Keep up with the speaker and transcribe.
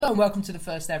and welcome to the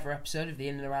first ever episode of the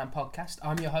In and Around podcast.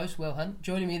 I'm your host, Will Hunt.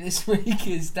 Joining me this week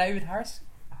is David Harris.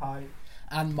 Hi.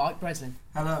 And Mike Breslin.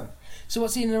 Hello. So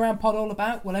what's the In and Around pod all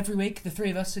about? Well, every week the three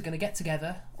of us are going to get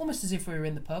together, almost as if we were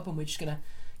in the pub, and we're just going to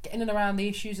get in and around the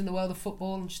issues in the world of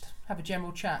football and just have a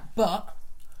general chat. But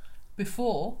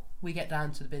before we get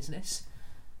down to the business,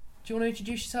 do you want to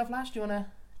introduce yourself, lads?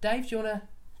 Dave, do you want to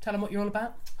tell them what you're all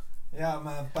about? Yeah, I'm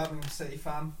a Birmingham City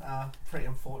fan. Pretty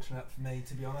unfortunate for me,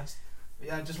 to be honest. But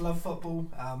yeah, I just love football.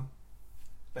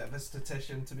 Bit of a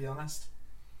statistician, to be honest.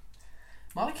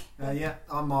 Mike? Yeah,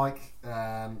 I'm Mike.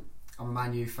 I'm a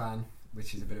Man U fan,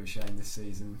 which is a bit of a shame this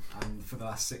season. And for the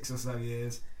last 6 or so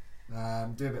years, do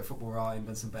a bit of football writing,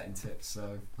 done some betting tips.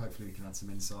 So hopefully we can add some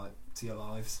insight to your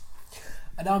lives.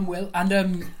 And I'm Will.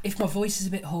 And if my voice is a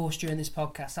bit hoarse during this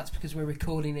podcast, that's because we're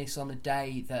recording this on a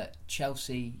day that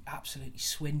Chelsea absolutely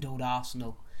swindled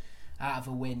Arsenal out of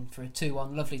a win for a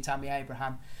 2-1. Lovely Tammy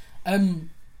Abraham.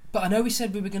 But I know we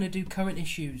said we were going to do current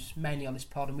issues mainly on this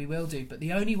pod, and we will do. But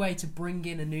the only way to bring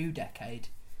in a new decade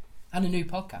and a new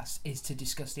podcast is to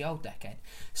discuss the old decade.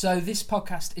 So this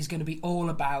podcast is going to be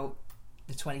all about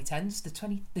the 2010s,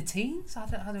 the teens. I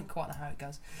don't quite know how it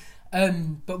goes.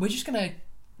 But we're just going to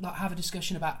have a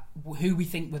discussion about who we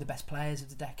think were the best players of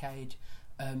the decade,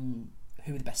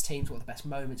 who were the best teams, what were the best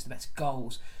moments, the best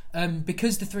goals.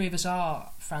 Because the three of us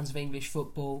are fans of English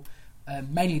football,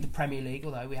 mainly the Premier League,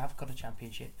 although we have got a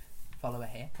championship follower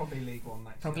here. Probably League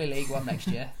One next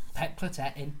year. Pep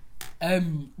Clotet in.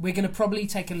 We're going to probably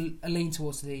take a lean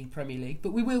towards the Premier League,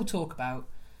 but we will talk about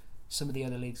some of the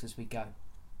other leagues as we go.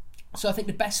 So I think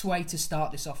the best way to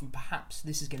start this off, and perhaps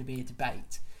this is going to be a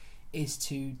debate, is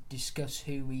to discuss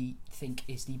who we think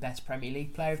is the best Premier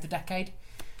League player of the decade.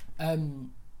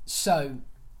 So,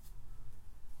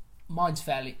 mine's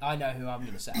fairly... I know who I'm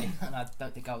going to say, and I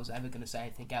don't think I was ever going to say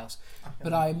anything else.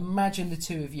 But I imagine the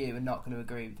two of you are not going to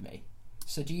agree with me.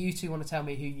 So do you two want to tell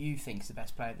me who you think is the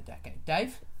best player of the decade?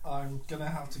 Dave? I'm going to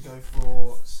have to go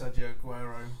for Sergio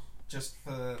Aguero, just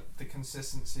for the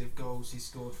consistency of goals he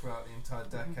scored throughout the entire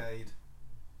decade.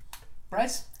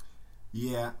 Brez?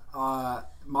 Yeah,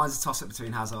 mine's a toss-up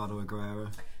between Hazard or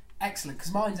Aguero. Excellent,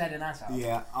 because mine's Eden Hazard.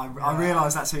 Yeah, I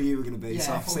realised that's who you were going to be. Yeah,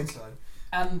 so I think so.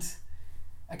 And,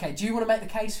 okay, do you want to make the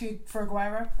case for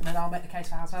Aguero, and then I'll make the case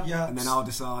for Hazard? Yeah. and then I'll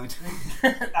decide.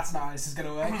 That's not how this is going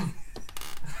to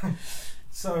work.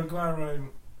 So Aguero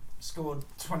scored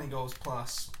 20 goals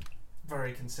plus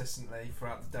very consistently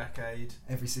throughout the decade.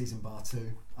 Every season bar 2.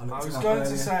 I was going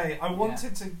to say, I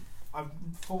wanted to... I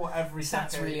thought every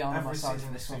That's decade, really on every my side season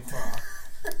for was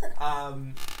this too far.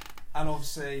 And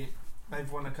obviously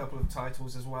they've won a couple of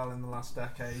titles as well in the last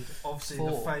decade. Obviously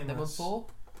 4. the famous... They won 4?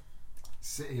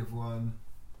 City have won.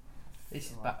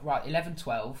 This is right, 11,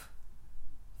 12,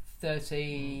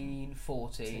 13,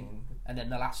 14, and then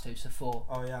the last two, so 4.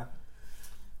 Oh yeah.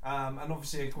 And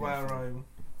obviously Aguero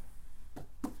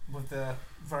with the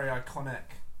very iconic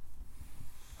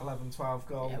 11-12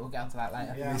 goal. Yeah, we'll get onto that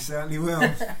later. Yeah. We certainly will.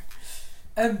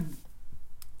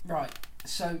 Right,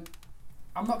 so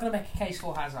I'm not going to make a case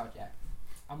for Hazard yet.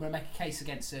 I'm going to make a case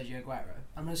against Sergio Aguero.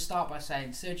 I'm going to start by saying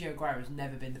Sergio Aguero has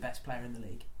never been the best player in the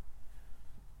league.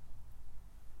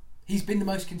 He's been the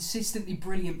most consistently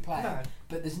brilliant player, No.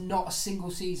 but there's not a single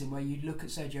season where you look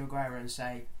at Sergio Aguero and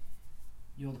say,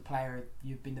 you're the player,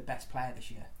 you've been the best player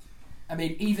this year. I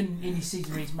mean, even in his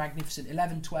season where he's magnificent,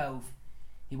 11-12,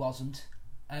 he wasn't.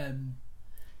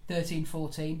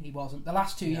 13-14, he wasn't. The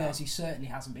last 2 years, he certainly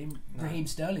hasn't been. No. Raheem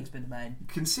Sterling's been the main.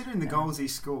 Considering the goals he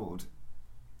scored,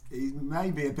 he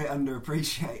may be a bit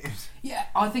underappreciated. Yeah,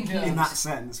 I think he is. In that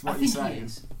sense, what I you're think he saying.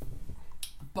 is.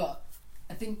 But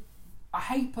I think I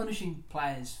hate punishing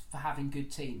players for having good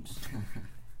teams.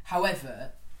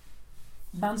 However,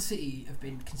 Man City have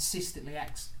been consistently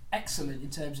excellent in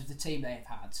terms of the team they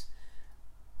have had.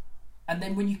 And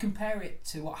then when you compare it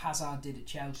to what Hazard did at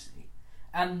Chelsea,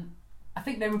 and I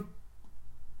think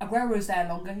Aguero was there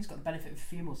longer, he's got the benefit of a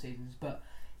few more seasons, but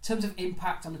in terms of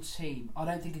impact on a team, I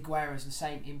don't think Aguero has the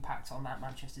same impact on that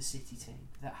Manchester City team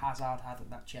that Hazard had at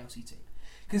that Chelsea team.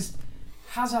 Because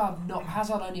Hazard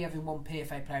only having one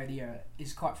PFA Player of the Year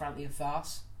is quite frankly a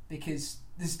farce, because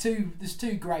there's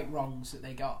two great wrongs that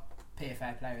they got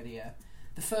PFA Player of the Year.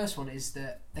 The first one is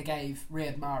that they gave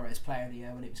Riyad Mahrez Player of the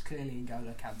Year when it was clearly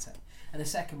N'Golo Kante. And the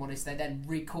second one is they then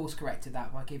recourse corrected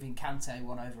that by giving Kante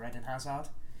one over Eden Hazard.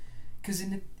 Because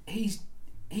he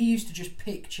used to just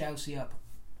pick Chelsea up,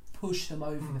 push them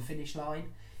over the finish line.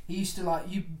 He used to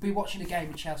you'd be watching a game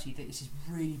with Chelsea, you think this is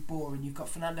really boring. You've got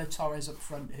Fernando Torres up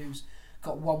front who's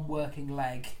got one working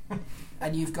leg,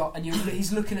 and he's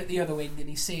looking at the other wing and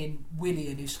he's seeing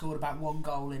Willian who scored about 1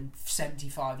 goal in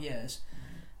 75 years.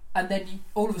 And then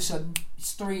all of a sudden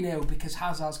it's 3-0 because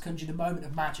Hazard's conjured a moment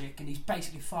of magic and he's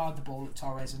basically fired the ball at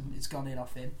Torres and it's gone in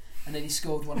off him, and then he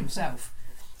scored one himself.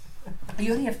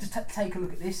 You only have to take a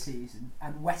look at this season,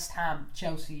 and West Ham,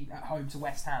 Chelsea at home to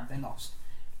West Ham, they lost.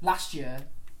 Last year,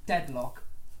 deadlock,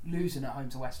 losing at home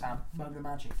to West Ham, moment of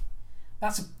magic.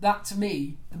 That to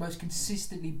me, the most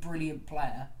consistently brilliant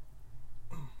player,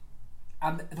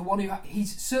 and the one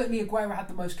he's certainly Aguero had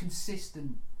the most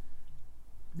consistent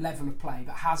level of play,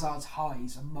 but Hazard's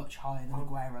highs are much higher than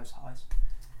Aguero's highs.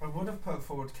 I would have put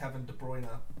forward Kevin De Bruyne,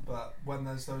 but when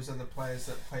there's those other players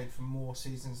that played for more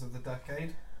seasons of the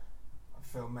decade, I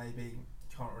feel maybe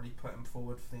you can't really put him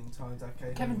forward for the entire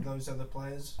decade. Kevin, those other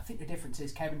players. I think the difference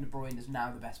is Kevin De Bruyne is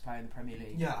now the best player in the Premier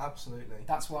League. Yeah, absolutely.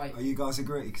 That's why. Oh, you guys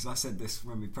agree? Because I said this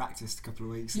when we practiced a couple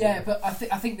of weeks ago. Yeah, but I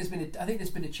think there's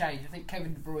been a change. I think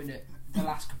Kevin De Bruyne the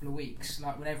last couple of weeks,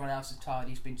 like when everyone else is tired,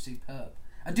 he's been superb.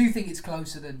 I do think it's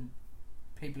closer than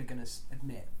people are going to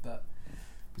admit, but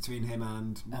between him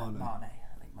and Mane. I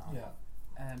think Mane.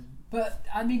 Yeah. But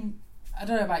I mean, I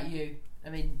don't know about you. I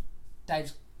mean,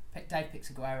 Dave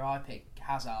picks Aguero. I pick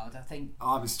Hazard. I think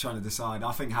I was trying to decide.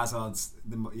 I think Hazard's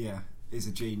is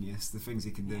a genius. The things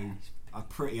he can do are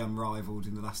pretty unrivaled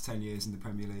in the last 10 years in the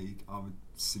Premier League, I would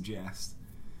suggest.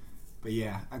 But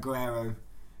yeah, Aguero,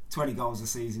 20 goals a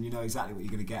season. You know exactly what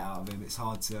you're going to get out of him. It's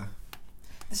hard to.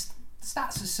 The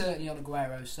stats are certainly on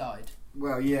Aguero's side.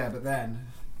 Well, yeah, but then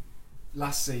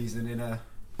last season in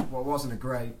what wasn't a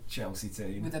great Chelsea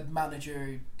team with a manager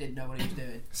who didn't know what he was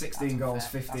doing. 16 goals,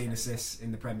 15 assists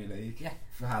in the Premier League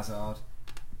for Hazard.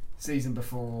 Season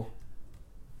before,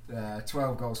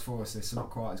 12 goals, 4 assists, so not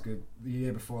quite as good. The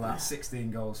year before that,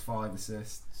 16 goals, 5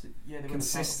 assists. So,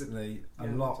 consistently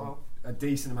a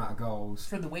decent amount of goals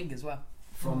from the wing as well.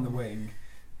 From the wing,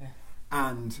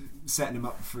 and setting him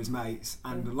up for his mates.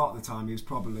 And a lot of the time, he was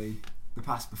probably the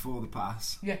pass before the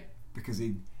pass. Yeah, because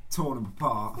he'd torn them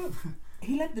apart.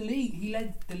 He led the league. He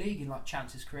led the league in like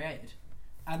chances created,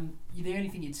 and the only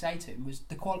thing you'd say to him was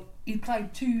the quality.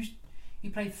 He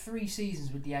played 3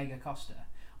 seasons with Diego Costa,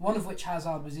 one of which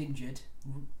Hazard was injured,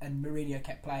 and Mourinho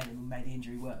kept playing him and made the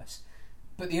injury worse.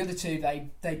 But the other two, they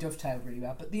dovetailed really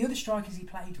well. But the other strikers he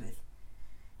played with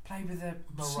a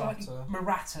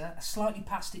Morata, a slightly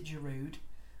past it Giroud,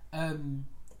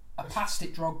 a past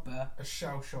it Drogba, a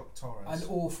shell-shocked Torres, an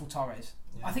awful Torres.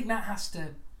 Yeah. I think that has to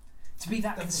be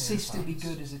that consistently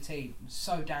good as a team.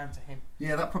 So down to him.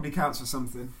 Yeah, that probably counts for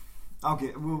something. I'll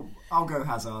go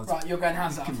Hazard. Right, you're going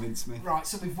Hazard. You've convinced me. Right,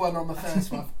 so we've won on the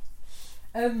first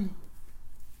one.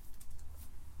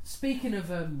 Speaking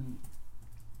of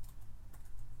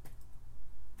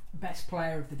best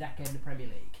player of the decade in the Premier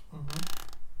League,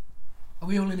 are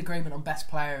we all in agreement on best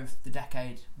player of the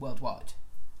decade worldwide?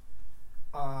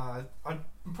 I'm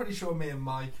pretty sure me and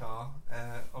Mike are.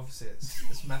 Obviously,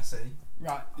 it's Messi.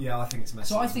 Right. Yeah, I think it's Messi.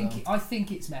 So I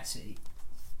think it's Messi,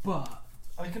 but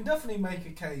I can definitely make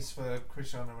a case for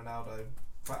Cristiano Ronaldo,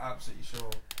 for absolutely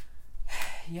sure.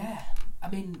 Yeah, I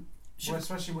mean,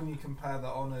 especially when you compare the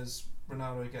honours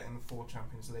Ronaldo getting the 4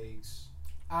 Champions Leagues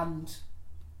and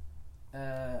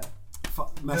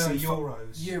Messi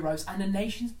Euros and the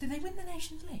Nations. Did they win the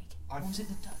Nations League? Or was it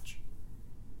the Dutch?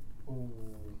 Ooh.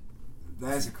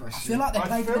 There's a question. I feel like they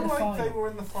played in the final. They were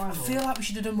in the final. I feel like we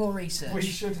should have done more research. We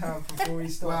should have before we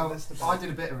started this debate. I did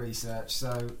a bit of research,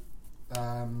 so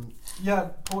yeah,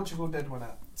 Portugal did win it.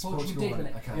 Portugal did win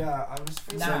it. Okay. Yeah, I was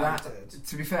feeling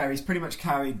to be fair, he's pretty much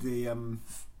carried the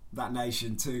that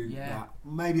nation to that.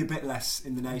 Maybe a bit less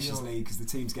in the Nations League because the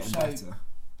team's getting better.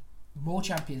 More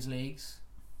Champions Leagues,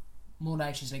 more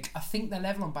Nations Leagues. I think they're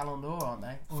level on Ballon d'Or, aren't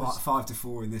they?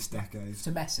 5-4 in this decade.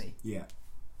 To Messi. Yeah.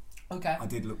 Okay. I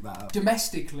did look that up.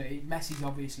 Domestically, Messi's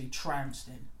obviously trounced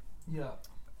him. Yeah.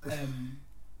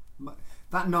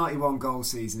 That 91 goal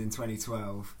season in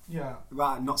 2012. Yeah.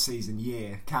 Well, not season,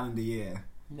 calendar year.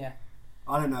 Yeah.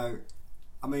 I don't know.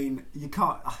 I mean,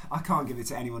 I can't give it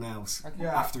to anyone else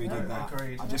after he did that.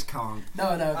 Agreed. I just can't. No.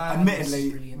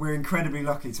 Admittedly, we're incredibly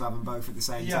lucky to have them both at the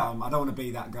same time. I don't want to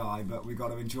be that guy, but we've got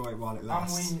to enjoy it while it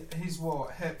lasts. And he's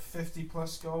hit 50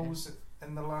 plus goals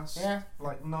in the last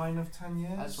 9 of 10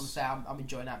 years. I just want to say I'm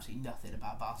enjoying absolutely nothing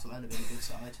about Barcelona being a good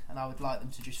side, and I would like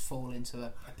them to just fall into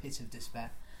a pit of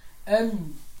despair.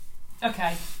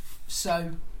 Okay,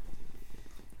 so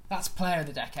that's player of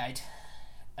the decade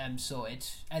sorted.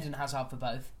 Eden Hazard for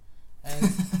both. I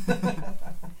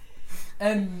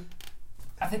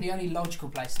think the only logical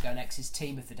place to go next is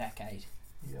team of the decade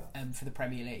for the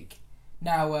Premier League.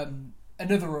 Now,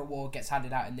 another award gets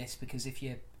handed out in this because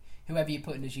whoever you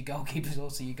put in as your goalkeeper is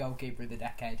also your goalkeeper of the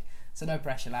decade. So no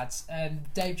pressure, lads.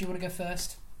 Dave, do you want to go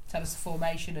first? Tell us the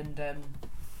formation and...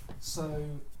 So,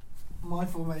 my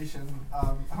formation,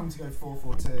 I'm having to go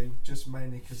 4-4-2, just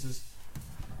mainly because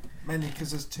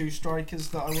there's two strikers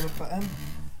that I want to put in.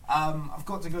 I've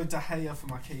got to go De Gea for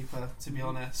my keeper, to be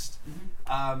honest.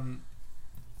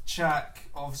 Cech,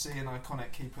 obviously an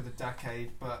iconic keeper of the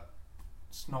decade, but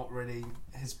it's not really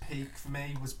his peak for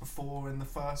me. Was before in the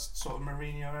first sort of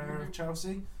Mourinho era of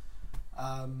Chelsea.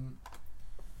 And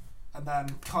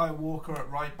then Kyle Walker at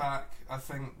right back. I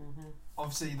think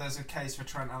obviously there's a case for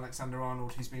Trent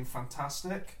Alexander-Arnold, who's been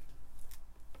fantastic.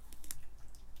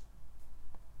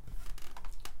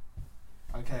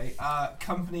 Okay,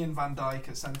 Kompany and Van Dijk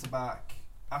at centre back.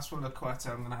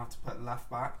 Azpilicueta I'm going to have to put left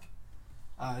back.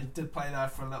 He did play there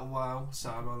for a little while, so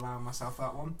I'm allowing myself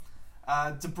that one.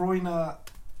 De Bruyne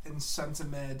in centre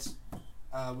mid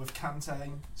with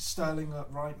Kante. Sterling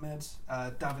at right mid.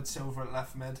 David Silva at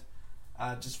left mid,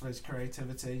 just for his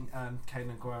creativity, and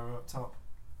Kane Aguero up top.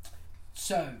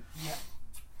 So, yeah.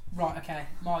 Right, okay.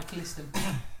 Mike, list them.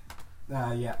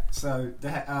 Yeah, so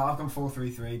I've gone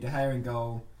 4-3-3. De Gea in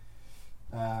goal.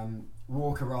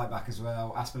 Walker right back as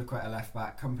well. Azpilicueta left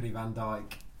back. Kompany, Van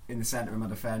Dijk in the centre of my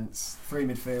defence. Three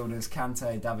midfielders: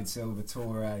 Kante, David Silva,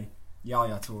 Toure,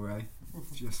 Yaya Toure,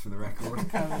 just for the record.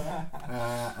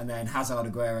 And then Hazard,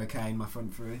 Aguero, Kane, my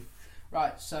front three.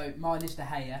 Right, so mine is De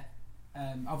Gea.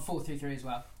 I'm 4-3-3 as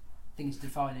well. I think it's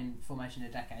defining formation of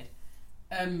a decade.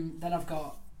 Then I've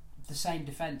got the same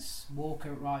defence: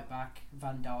 Walker at right back,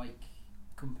 Van Dijk,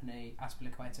 Kompany,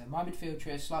 Azpilicueta. My midfield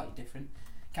trio is slightly different.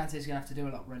 Kante's going to have to do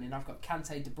a lot of running. I've got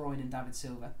Kante, De Bruyne and David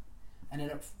Silva. And then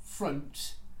up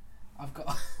front, I've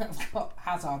got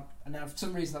Hazard. And now for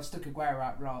some reason I've stuck Aguero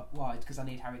out right wide because I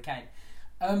need Harry Kane.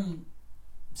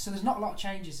 So there's not a lot of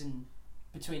changes in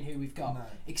between who we've got. No.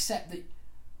 Except that,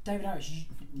 David Harris,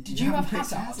 did you have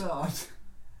Hazard?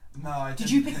 No, I didn't.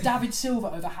 Did you pick David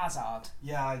Silva over Hazard?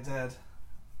 Yeah, I did.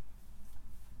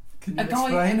 Can you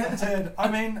explain it? I did. I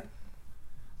mean,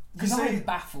 because I'm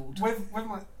baffled. With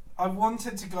I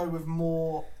wanted to go with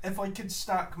more. If I could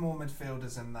stack more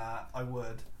midfielders in there, I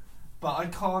would. But I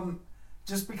can't,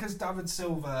 just because David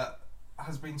Silva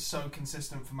has been so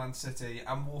consistent for Man City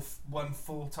and won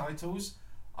 4 titles,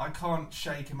 I can't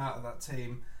shake him out of that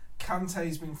team.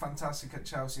 Kante's been fantastic at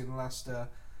Chelsea and Leicester.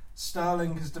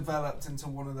 Sterling has developed into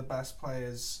one of the best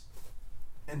players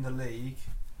in the league.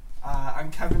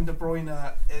 And Kevin De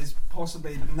Bruyne is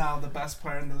possibly now the best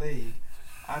player in the league.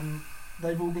 And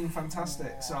they've all been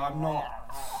fantastic, so I'm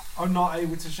not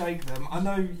able to shake them. I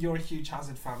know you're a huge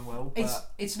Hazard fan, Will.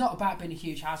 But it's not about being a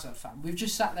huge Hazard fan. We've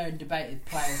just sat there and debated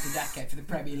player of the decade for the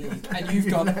Premier League, and you've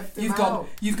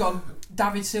gone.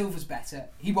 David Silva's better.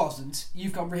 He wasn't.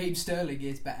 You've gone. Raheem Sterling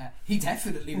is better. He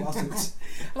definitely wasn't.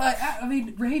 I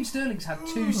mean, Raheem Sterling's had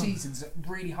 2 seasons at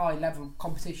really high level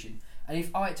competition, and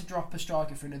if I had to drop a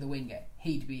striker for another winger,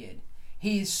 he'd be in.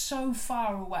 He is so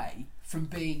far away from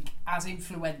being as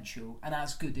influential and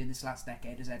as good in this last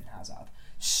decade as Eden Hazard.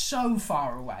 So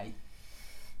far away.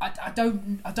 I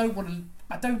don't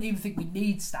even think we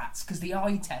need stats because the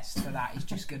eye test for that is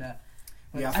just gonna.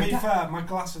 Yeah, to be fair, my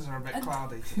glasses are a bit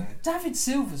cloudy today. David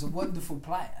Silva's a wonderful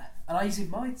player, and he's in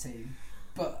my team,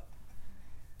 but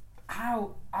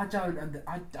how I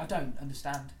don't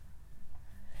understand.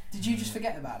 Did you just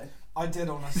forget about it? I did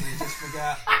honestly just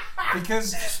forget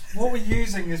because what we're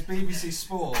using is BBC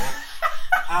Sport,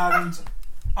 and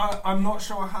I'm not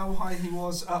sure how high he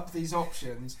was up these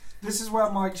options. This is where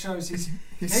Mike shows he's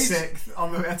 6th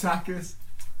on the attackers.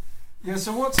 Yeah,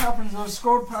 so what's happened is I've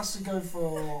scrolled past to go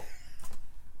for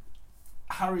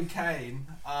Harry Kane,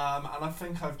 and I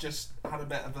think I've just had a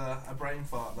bit of a brain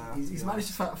fart there. He's managed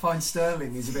to find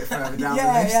Sterling. He's a bit further down the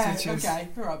list. Yeah, which is, okay,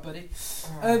 all right, buddy.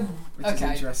 Which is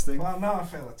interesting. Well, now I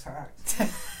feel attacked.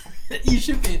 You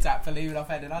should be attacked for leaving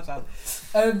off Eden Hazard.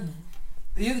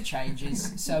 The other change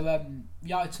is, so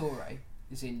Yaya Toure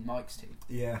is in Mike's team.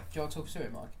 Yeah. Do you want to talk through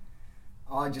it, Mike?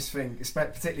 I just think,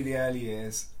 particularly the early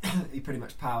years, he pretty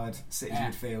much powered City's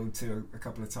midfield to a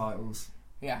couple of titles.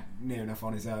 Yeah. Near enough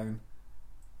on his own.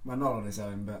 Well, not on his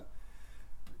own, but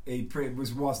he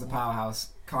was the powerhouse,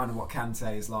 kind of what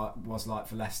Kante was like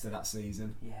for Leicester that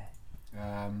season.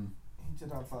 Yeah. He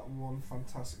did have that one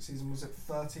fantastic season. Was it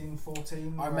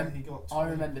 13-14? I remember. He got I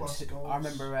remember. goals? I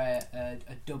remember a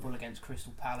double against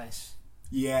Crystal Palace.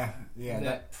 Yeah.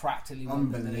 That practically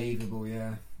won the league. Unbelievable.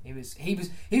 Yeah. He was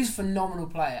a phenomenal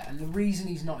player, and the reason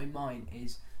he's not in mine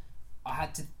is I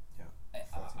had to. Yeah,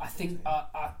 I think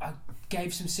I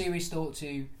gave some serious thought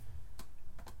to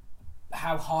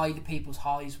how high the people's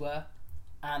highs were,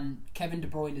 and Kevin De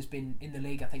Bruyne has been in the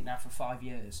league I think now for 5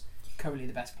 years, currently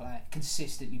the best player,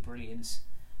 consistently brilliant,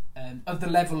 of the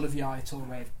level of Yaya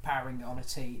Toure powering on a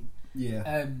team.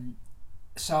 Yeah.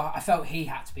 So I felt he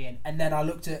had to be in, and then I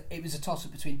looked at it was a toss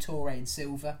up between Toure and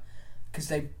Silva,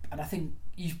 because I think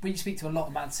when you speak to a lot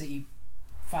of Man City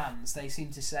fans, they seem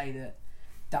to say that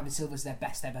David Silva's their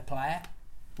best ever player,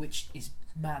 which is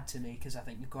mad to me because I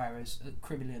think Aguero's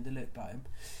criminally underlooked by him.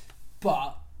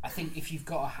 But I think if you've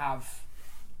got to have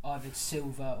either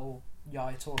Silva or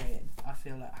Yaya Toure in, I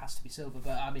feel like it has to be Silva.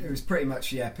 But I mean, it was pretty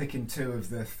much picking two of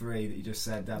the three that you just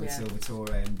said: David Silva,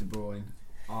 Toure, and De Bruyne.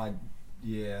 I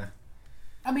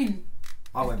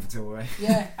went for Toure.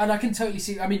 Yeah, and I can totally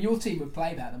see. I mean, your team would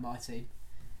play better than my team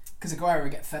because Aguero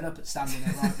would get fed up at standing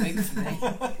at right wing for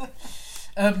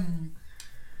me.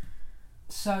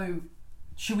 So,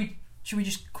 should we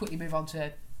just quickly move on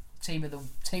to team of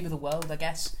the world? I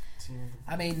guess.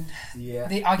 I mean,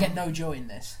 I get no joy in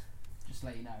this. Just to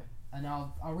let you know, and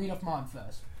I'll read off mine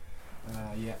first.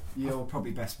 You're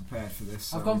probably best prepared for this.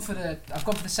 So I've gone for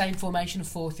the same formation of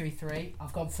 4-3-3.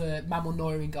 I've gone for Manuel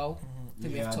Neuer in goal. I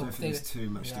don't think there's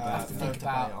too much debate. Think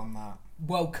about on that.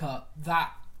 World Cup.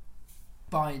 That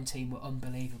Bayern team were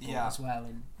unbelievable as well,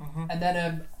 and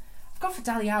then I've gone for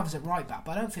Dani Alves at right back,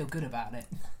 but I don't feel good about it.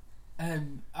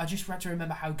 I just had to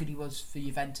remember how good he was for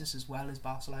Juventus as well as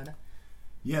Barcelona.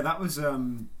 Yeah, that was a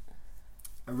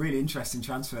really interesting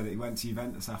transfer that he went to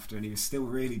Juventus after, and he was still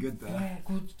really good there. Yeah,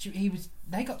 well,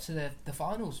 they got to the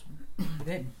finals with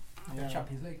him, the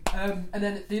Champions League. And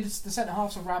then the centre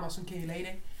halves are Ramos and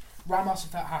Chiellini. Ramos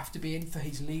have to be in for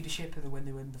his leadership when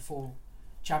they win the 4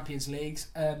 Champions Leagues.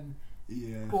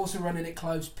 Also running it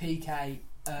close, PK.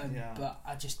 But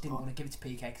I just didn't want to give it to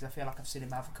PK because I feel like I've seen him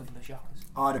have a couple of shockers.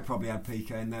 I'd have probably had PK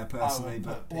in there personally,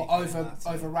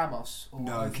 over Ramos? Or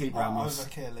no, keep Ramos over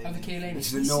Chiellini.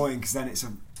 Which is annoying because then it's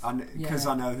because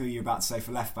I know who you're about to say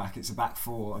for left back. It's a back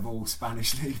 4 of all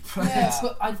Spanish league players. Yeah,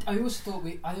 but I always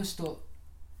thought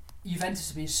Juventus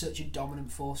have been such a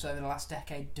dominant force over the last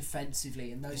decade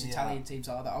defensively, and those Italian teams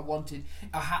are that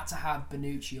I had to have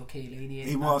Bonucci or Chiellini in.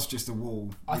 He was just a wall.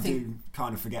 I do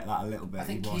kind of forget that a little bit. I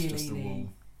think he was just a wall.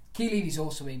 Chiellini's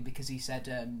also in because he said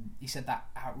that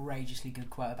outrageously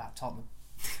good quote about Tottenham.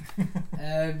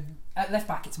 At left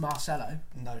back it's Marcelo.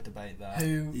 No debate there.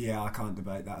 I can't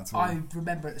debate that at all. I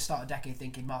remember at the start of the decade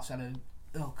thinking Marcelo,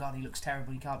 oh god, he looks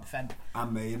terrible, he can't defend.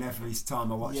 And me, and every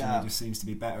time I watch him he just seems to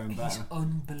be better and better. He's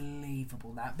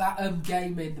unbelievable now. That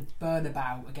game in the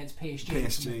Bernabeu against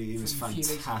PSG, he was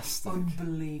fantastic.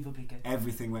 Unbelievably good.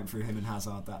 Everything went through him and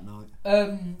Hazard that night.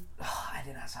 I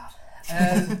did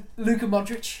Hazard. Luka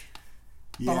Modric.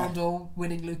 Ballon d'Or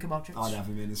winning Luka Modric. I'd have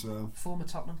him in as well. Former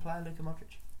Tottenham player Luka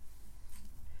Modric.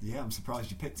 Yeah, I'm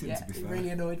surprised you picked him, to be fair. It really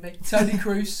annoyed me. Toni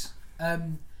Kroos,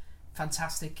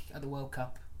 fantastic at the World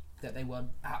Cup that they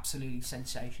won. Absolutely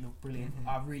sensational, brilliant.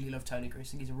 I really love Toni Kroos. I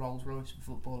think he's a Rolls Royce of a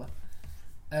footballer.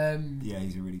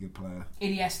 He's a really good player.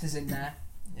 Iniesta's in there.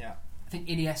 Yeah. I think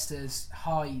Iniesta's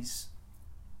highs.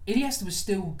 Iniesta was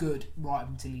still good right up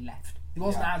until he left. He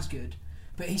wasn't as good,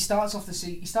 but he starts off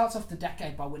the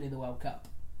decade by winning the World Cup.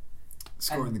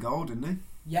 Scoring the goal, didn't he?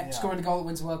 Yeah, scoring the goal that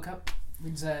wins the World Cup.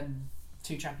 Wins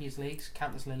 2 Champions Leagues,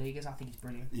 countless La Ligas. I think he's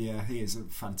brilliant. Yeah, he is a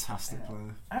fantastic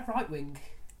player. At right wing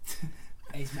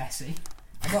is Messi.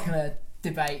 I'm not going to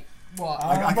debate what.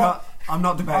 I'm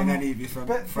not debating any of you from.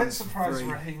 Bit surprised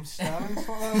Raheem Sterling's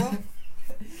not there.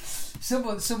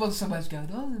 Someone somewhere's going,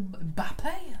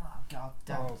 Mbappe. Oh God,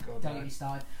 don't get me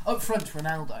started. Up front,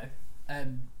 Ronaldo.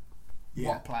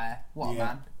 What a player! What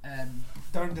a man!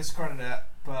 Don't discredit it,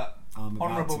 but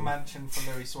honourable mention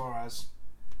for Luis Suarez.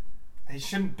 He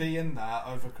shouldn't be in there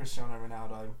over Cristiano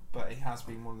Ronaldo, but he has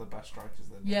been one of the best strikers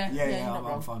there. Yeah,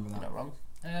 I'm fine with that. You're not wrong.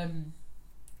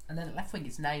 And then at left wing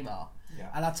it's Neymar. Yeah.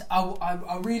 And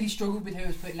I really struggled with who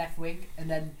was put left wing, and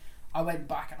then I went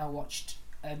back and I watched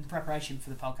in preparation for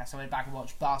the podcast. I went back and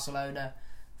watched Barcelona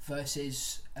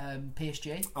versus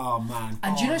PSG. Oh man!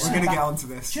 And do you know we're going to get onto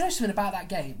this. Do you know something about that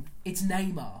game? It's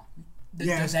Neymar that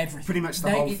does everything. Pretty much the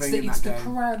whole thing in that It's game. the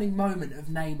crowning moment of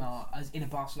Neymar as in a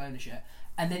Barcelona shirt,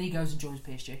 and then he goes and joins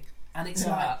PSG, and it's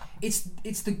like it's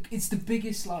the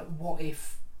biggest like what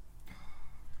if.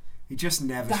 He just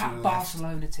never. That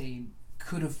Barcelona team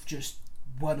could have just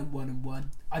won and won and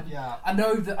won. I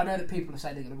know that people are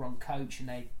saying they got the wrong coach and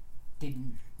they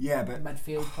didn't. Yeah, but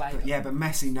midfield play. But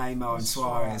Messi, Neymar, and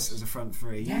Suarez as a front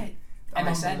three. Yeah,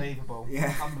 MSN. Unbelievable.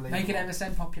 Yeah, unbelievable. Making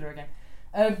MSN popular again.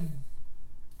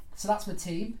 So that's my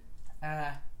team.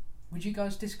 Would you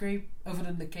guys disagree? Other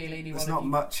than the Chiellini, there's not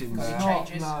much in there.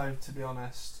 No, to be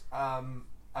honest.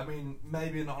 I mean,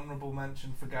 maybe an honourable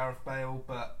mention for Gareth Bale,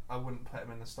 but I wouldn't put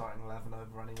him in the starting 11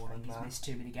 over anyone in there. He's missed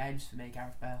too many games for me,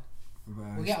 Gareth Bale.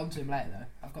 We'll get on to him later,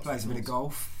 though. I've got plays a bit of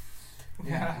golf.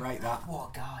 Yeah. Rate that.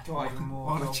 What a guy. Got even more.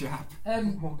 What a golf- chap.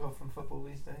 More golf than football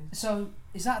these days. So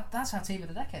that's our team of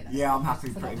the decade then? Yeah, I'm happy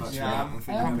For pretty that much with Yeah, that. I'm I think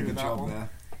we're happy doing a with good that job one. there.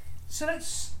 So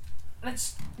let's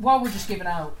while we're just giving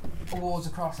out awards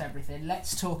across everything,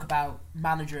 let's talk about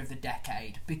manager of the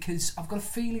decade, because I've got a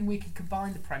feeling we can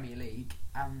combine the Premier League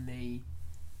and the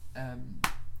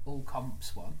all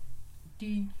comps one.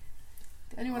 Did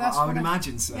anyone else I would wanna-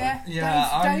 imagine so. Yeah,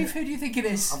 Yeah, Dave, who do you think it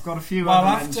is? I've got a few Well,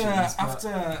 other after mentions, but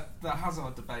after the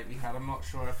Hazard debate we had, I'm not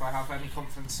sure if I have any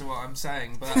confidence in what I'm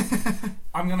saying, but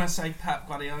I'm gonna say Pep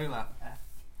Guardiola.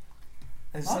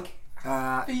 Is Mike?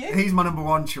 For you? he's my number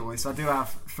one choice. I do have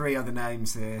 3 other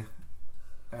names here,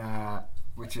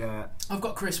 which are I've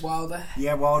got Chris Wilder.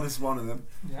 Wilder's one of them.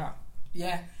 yeah,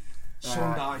 Yeah,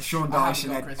 Sean Dyche. Sean I haven't Dyche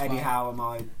got and Chris Eddie Wilder. Howe are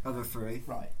my other 3.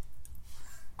 right.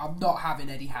 I'm not having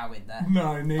Eddie Howe in there.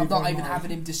 No, neither. I'm not am even I.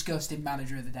 having him discussed in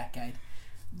manager of the decade.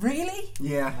 Really?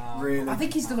 Yeah, No. really. I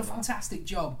think he's done a fantastic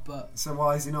job, but So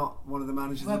why is he not one of the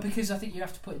managers? well, because I think you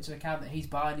have to put into account that he's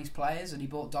buying these players, and he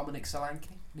bought Dominic Solanke.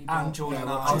 And bought- Jordan yeah,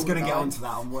 well, Ibe. I was going to get Ibe. onto that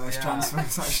on worst Yeah.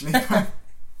 transfers actually.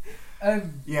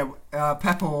 Um, Yeah,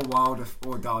 Pep or Wilder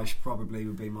or Dyche probably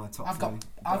would be my top I've 3.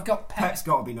 got Pep. Pep's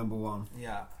got to be number 1.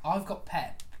 Yeah. I've got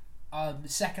Pep.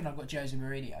 Second, I've got Jose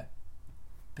Mourinho,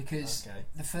 because Okay.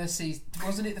 the first season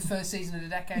wasn't it the first season of the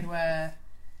decade where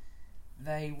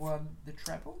they won the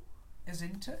treble as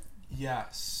Inter,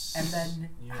 Yes. and then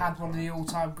You're had one of the correct.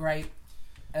 all-time great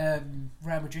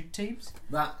Real Madrid teams,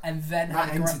 That and then that had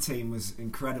a Inter great, team was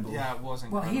incredible. Yeah, it was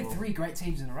well, incredible. he had 3 great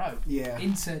teams in a row. Yeah.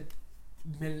 Inter,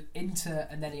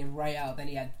 and then he had Real. Then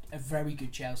he had a very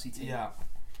good Chelsea team. Yeah.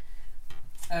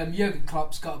 Jurgen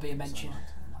Klopp's got to be a mention.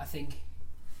 I think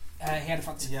he had a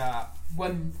fantastic Yeah.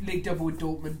 won league double with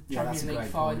Dortmund, Yeah, that's Champions a League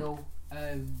great point. final.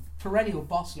 Perennial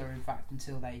Bostler, in fact,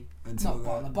 until they Until not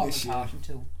bottom, the this bottom's year. harsh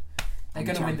until they're And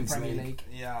going to win the Champions Premier League.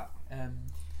 League. Yeah. Um,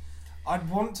 I'd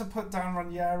want to put down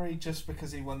Ranieri just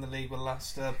because he won the league with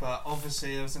Leicester, but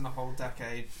obviously it was in the whole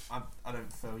decade. I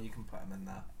don't feel you can put him in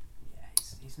there. yeah,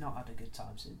 he's not had a good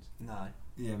time since. No.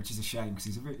 Yeah, which is a shame because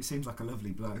he seems like a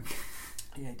lovely bloke.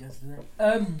 Yeah, he does, doesn't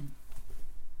it?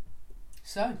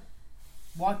 So,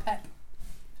 why Pep?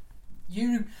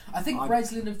 I think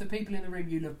Breslin, of the people in the room,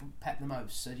 you love Pep the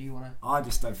most. So do you want to? I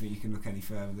just don't think you can look any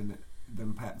further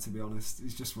than Pep, to be honest.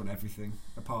 He's just won everything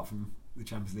apart from the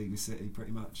Champions League with City,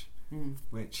 pretty much.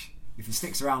 Which, if he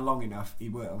sticks around long enough, he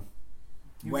will.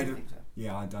 You Whether- really think so?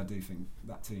 Yeah, I do think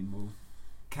that team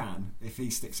can if he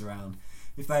sticks around.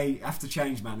 If they have to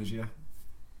change manager,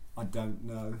 I don't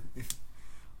know. If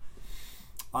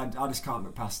I just can't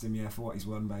look past him. Yeah, for what he's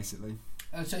won, basically.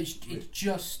 Oh, so it's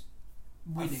just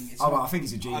winning. It's Well, I not think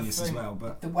he's a genius as think- well.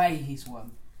 But the way he's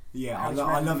won. yeah, How I he's love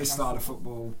his revolutionised style of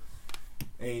football.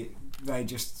 They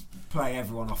just play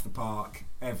everyone off the park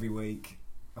every week,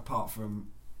 apart from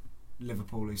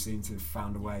Liverpool, who seem to have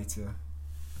found a way to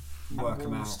work And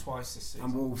them Wolves out. twice this season.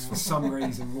 And Wolves, for some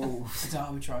reason, Wolves.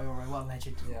 Adama Traore, what a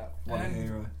legend. Yeah. What a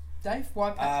hero. Dave,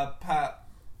 why Pep? Pep,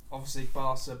 obviously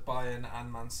Barca, Bayern,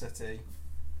 and Man City.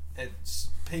 It's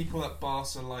people at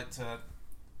Barca like to,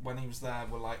 when he was there,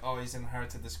 were like, "Oh, he's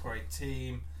inherited this great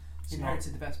team." It's He not-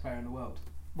 inherited the best player in the world.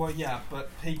 Well, yeah, but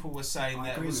people were saying I that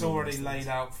it agree was with all already those laid things.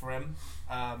 out for him.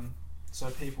 So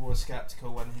people were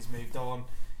sceptical when he's moved on.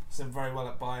 He's done very well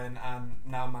at Bayern and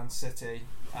now Man City.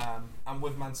 And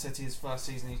with Man City, his first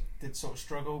season, he did sort of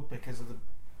struggle because of the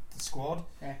squad.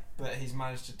 Yeah. But he's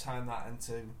managed to turn that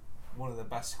into one of the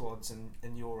best squads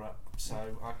in Europe. So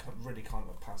I really can't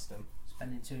look past him.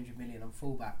 Spending 200 million on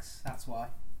fullbacks. That's why.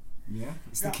 Yeah,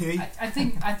 it's the key. I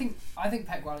think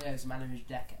Pep Guardiola is the manager of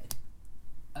the decade.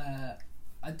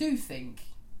 I do think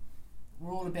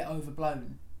we're all a bit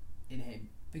overblown in him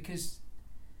because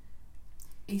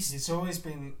He's always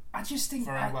been I just think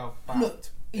very well backed. look,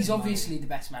 he's in obviously money. the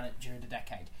best manager of the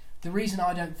decade. The reason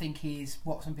I don't think he's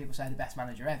what some people say the best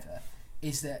manager ever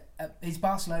is that his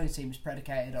Barcelona team is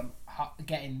predicated on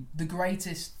getting the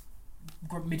greatest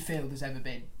midfield there's ever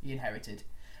been. He inherited.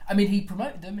 I mean, he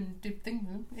promoted them and did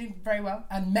things very well.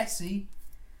 And Messi,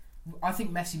 I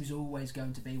think Messi was always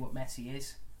going to be what Messi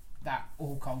is, that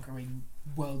all-conquering,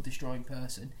 world-destroying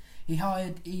person.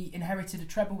 He inherited a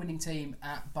treble-winning team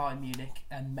at Bayern Munich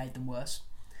and made them worse.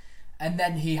 And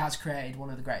then he has created one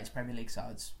of the greatest Premier League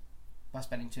sides by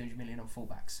spending 200 million on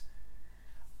fullbacks.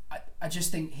 I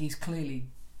just think he's clearly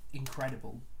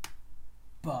incredible.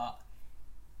 But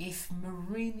if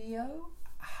Mourinho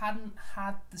hadn't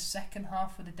had the second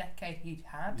half of the decade he'd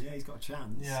had, Yeah, he's got a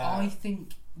chance. Yeah. I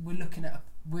think we're looking at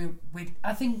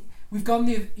I think we've gone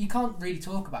you can't really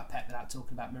talk about Pep without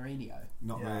talking about Mourinho.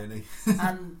 Not Yeah. really.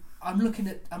 And I'm looking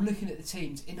at the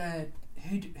teams in a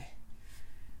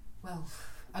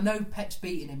I know Pep's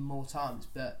beaten him more times,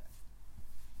 but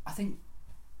I think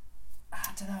I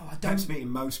don't know. Pep's beaten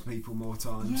most people more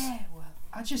times. Yeah, well,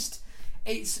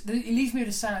 it leaves me with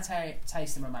a sour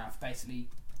taste in my mouth. Basically,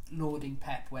 lauding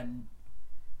Pep and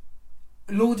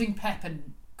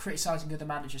criticising other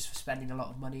managers for spending a lot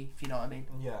of money. If you know what I mean.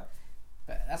 Yeah.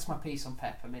 But that's my piece on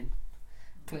Pep. I mean,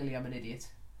 clearly I'm an idiot.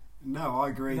 No, I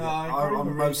agree. No,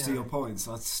 on most of your points,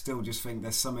 I still just think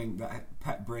there's something that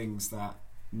Pep brings that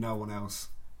no one else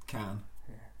can.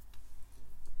 Yeah.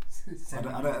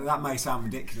 That may sound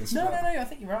ridiculous. No. but I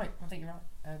think you're right.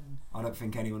 I don't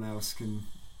think anyone else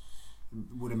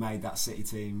would have made that City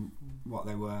team what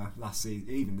they were last season,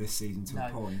 even this season to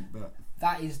a point. But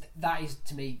that is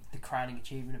to me the crowning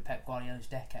achievement of Pep Guardiola's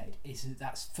decade. Is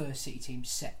that first City team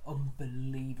set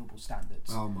unbelievable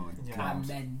standards. Oh my God! And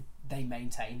then they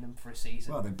maintained them for a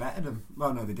season. Well, they bettered them.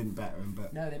 Well, no, they didn't better them,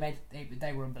 but no,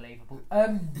 they were unbelievable.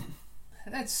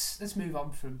 Let's move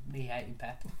on from me hating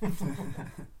Pep.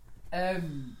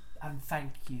 And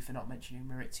thank you for not mentioning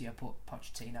Maurizio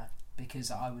Pochettino,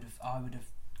 because I would have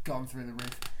gone through the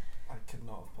roof. I could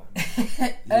not have put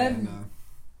him. no.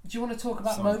 Do you want to talk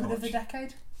about moment of the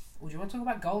decade, or do you want to talk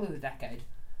about goal of the decade?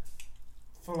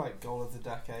 I feel like goal of the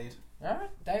decade. All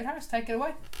right, David Harris, take it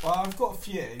away. Well, I've got a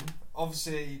few.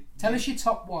 Obviously, tell us your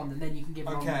top one, and then you can give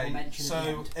an honourable mention. So, at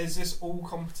the end. Is this all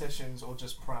competitions or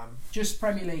just Prem? Just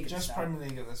Premier League. Just Premier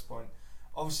League at this point.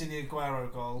 Obviously, the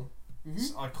Aguero goal. Mm-hmm. It's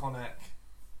iconic.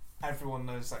 Everyone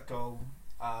knows that goal.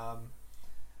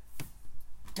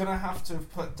 Gonna have to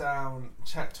have put down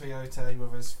Czech Toyota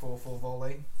with his 4-4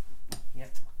 volley.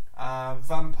 Yep.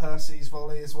 Van Persie's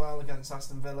volley as well against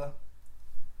Aston Villa.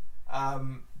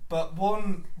 But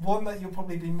one that you'll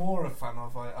probably be more a fan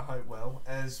of, I hope, Will,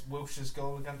 is Wilshere's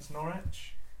goal against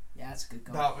Norwich. Yeah, that's a good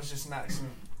goal. That was just an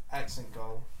excellent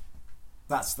goal.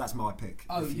 That's my pick.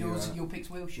 Oh, your pick's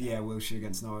Wilshere? Yeah, Wilshere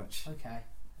against Norwich. Okay.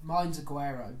 Mine's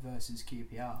Aguero versus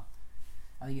QPR.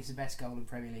 I think it's the best goal in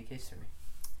Premier League history.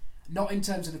 Not in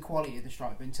terms of the quality of the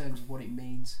strike, but in terms of what it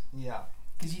means. Yeah.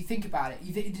 Because you think about it,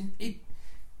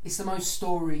 it's the most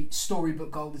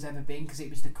storybook goal there's ever been, because it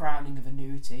was the crowning of a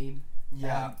new team.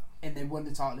 Yeah. And they won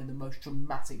the title in the most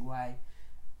dramatic way,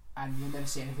 and you'll never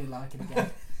see anything like it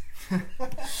again.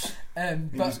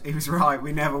 He was right.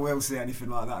 We never will see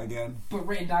anything like that again. But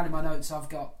written down in my notes, I've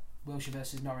got Wilshere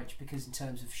versus Norwich, because in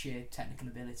terms of sheer technical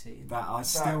ability, that I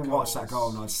still watch that goal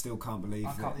and I still can't believe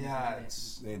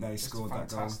they scored that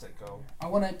goal. Fantastic goal. I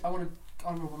want to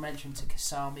honourable mention to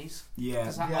Kasami's. Yeah,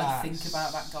 because I think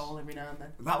about that goal every now and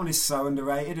then. That one is so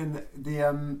underrated. And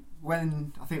the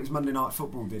when I think it was Monday Night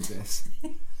Football did this,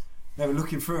 they were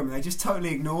looking through him and they just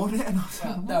totally ignored it. And I was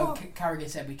like, no, Carragher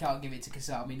said we can't give it to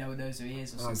Kasami. No one knows who he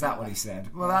is. Is that what he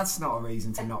said? Well, that's not a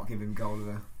reason to not give him goal of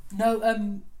the. No,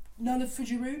 none for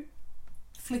Giroud.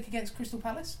 Flick against Crystal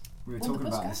Palace. We were talking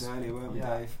about this earlier, weren't we,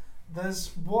 Dave?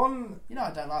 There's one. You know,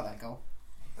 I don't like that goal.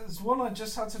 There's one I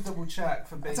just had to double check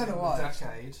for being in the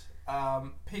decade.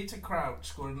 Peter Crouch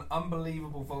scored an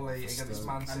unbelievable volley against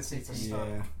Man City for Stoke.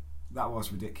 Yeah, that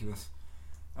was ridiculous.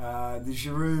 The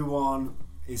Giroud one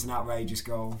is an outrageous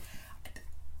goal.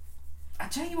 I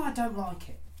tell you why I don't like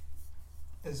it.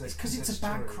 Is it? It's because it's a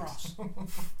bad cross.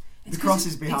 The cross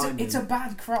is behind him. It's a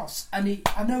bad cross, and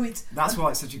I know it's. That's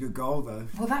why it's such a good goal, though.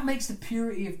 Well, that makes the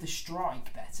purity of the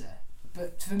strike better.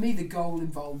 But for me, the goal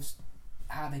involves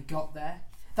how they got there.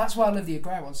 That's why I love the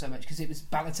Aguero one so much, because it was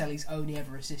Balotelli's only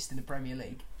ever assist in the Premier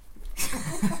League.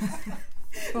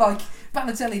 Like,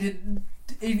 Balotelli didn't,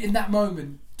 in that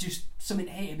moment, just something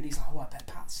hit him and he's like, oh, I better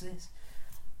pass this.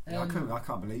 Yeah, I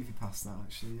can't believe he passed that,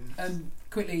 actually. Yeah.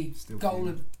 Quickly, goal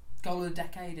of the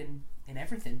decade in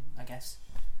everything, I guess.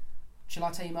 Shall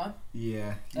I tell you mine?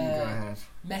 Yeah, you go ahead.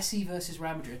 Messi versus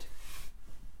Real Madrid.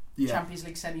 Yeah. Champions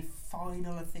League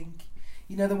semi-final, I think.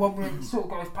 You know, the one where he sort of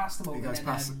goes past them all. He goes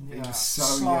past. He was so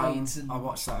slides young. I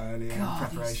watched that earlier in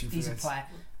preparation for this. He's a player.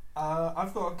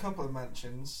 I've got a couple of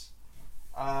mentions.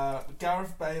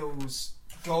 Gareth Bale's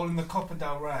goal in the Copa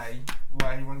del Rey,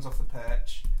 where he runs off the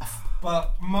pitch,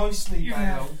 but mostly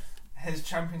Bale, his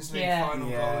Champions League final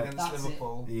goal against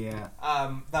Liverpool. Yeah.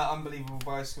 That unbelievable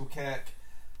bicycle kick.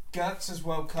 Götze's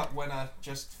World Cup winner,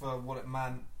 just for what it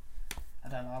meant. I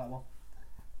don't know that one.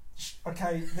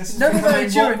 Okay, this is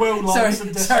what Will likes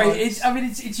and dislikes. Sorry,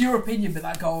 it's your opinion, but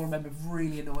that goal, I remember,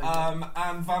 really annoyed me.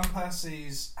 And Van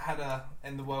Persie's header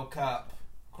in the World Cup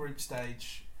group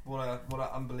stage. What an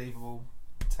unbelievable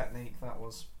technique that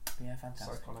was. Yeah,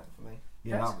 fantastic. It's iconic for me.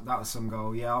 Yeah, that was some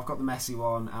goal. Yeah, I've got the Messi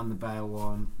one and the Bale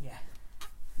one. Yeah.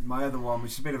 My other one,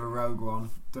 which is a bit of a rogue one,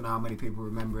 don't know how many people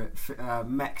remember it.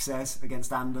 Mexes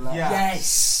against Anderlecht.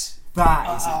 Yes.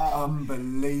 That is an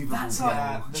unbelievable that's goal.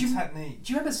 like- The Do you- technique.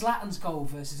 Do you remember Zlatan's goal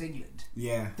versus England?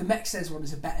 Yeah. The Mexes one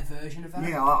is a better version of that.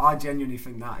 Yeah, I genuinely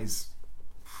think that is...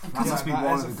 And That 'cause must be that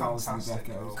one is of a the goals of the fantastic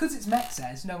decade. goal. Because it's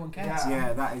Mexes, no one cares.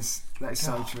 Yeah, that is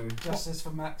so God. true. Justice for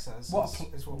Mexes What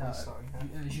a is what no. we're starting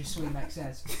here. Je suis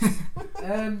Mexes.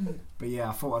 But yeah,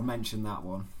 I thought I'd mention that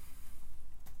one.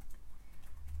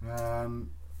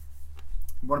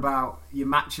 What about your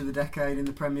match of the decade in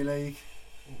the Premier League?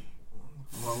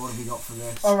 Well, what have we got for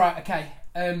this? All right, okay.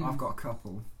 I've got a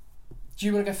couple. Do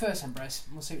you want to go first, Ambrose?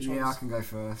 We'll see which Yeah, I ones. can go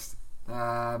first.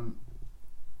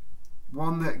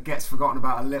 One that gets forgotten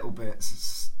about a little bit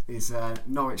is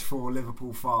Norwich 4,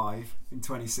 Liverpool 5 in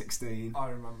 2016. I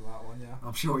remember that one, yeah.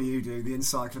 I'm sure you do, the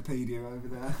encyclopedia over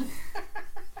there.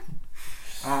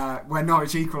 Where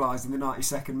Norwich equalised in the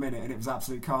 92nd minute and it was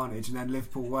absolute carnage, and then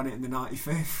Liverpool won it in the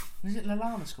 95th. Was it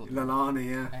Lallana scored? Lallana,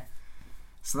 yeah. Okay.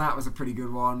 So that was a pretty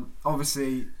good one.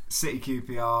 Obviously, City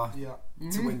QPR Yeah.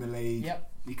 to win the league. Yep.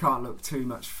 You can't look too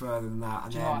much further than that.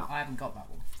 And Do you know then what? I haven't got that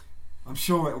one. I'm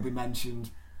sure it'll be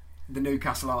mentioned. The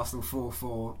Newcastle Arsenal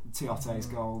 4-4, Tiote's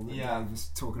goal that Dave was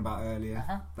talking about earlier.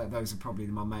 Uh-huh. Those are probably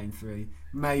my main three.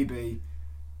 Maybe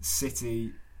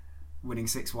City winning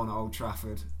 6-1 at Old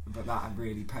Trafford, but that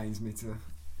really pains me to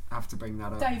have to bring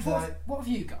that up. Dave, what have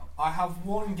you got? I have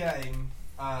one game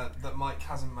that Mike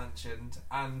hasn't mentioned,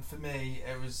 and for me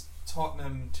it was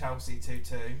Tottenham-Chelsea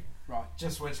 2-2. Right.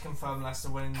 Just which confirmed Leicester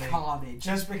winning the Carnage.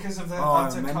 just because of the I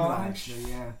utter remember that carnage.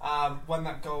 actually, yeah. When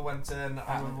that goal went in, I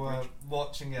That remember was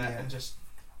watching it Yeah. and just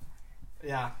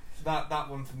that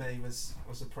one for me was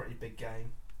a pretty big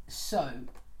game. So,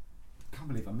 I can't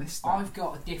believe I missed that. I've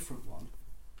got a different one,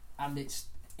 and it's...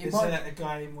 Is it a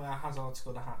game where Hazard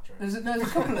scored a hat trick? There's a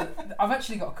couple of... I've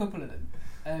actually got a couple of them.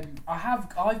 I've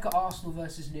got Arsenal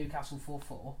versus Newcastle 4-4.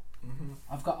 Mm-hmm.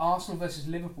 I've got Arsenal versus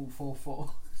Liverpool 4-4.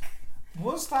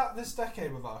 Was that this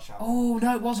decade with Arshavin? Oh,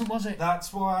 no, it wasn't, was it?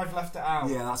 That's why I've left it out.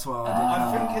 Yeah, that's why I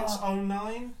I did. think it's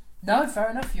 09. No, fair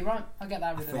enough, you're right. I'll get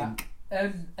that I rid of that. think.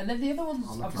 And then the other ones,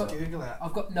 I'll look I've it got... up. Google it.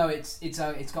 I've got... No, it's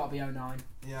got to be 09.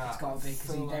 Yeah. It's got to be,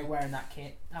 because feel they're like- wearing that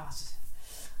kit.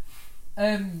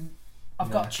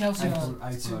 I've got Chelsea... April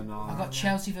versus- 09. I've got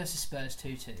Chelsea versus Spurs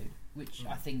 2-2, which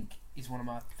I think is one of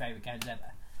my favourite games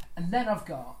ever. And then I've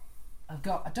got I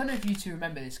don't know if you two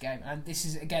remember this game, and this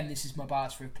is my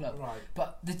bias for a club. Right.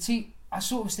 But the team, I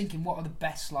sort of was thinking, what are the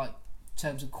best like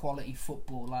terms of quality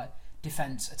football, like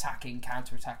defence, attacking,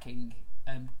 counter-attacking,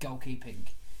 goalkeeping,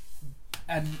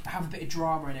 and have a bit of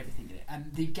drama and everything in it.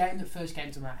 And the game that first came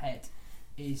to my head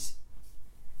is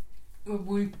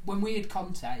when we had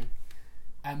Conte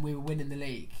and we were winning the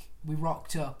league, we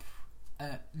rocked up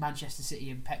at Manchester City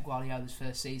in Pep Guardiola's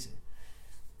first season,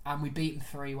 and we beat them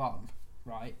 3-1.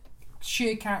 Right.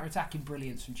 Sheer counter-attacking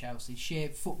brilliance from Chelsea, sheer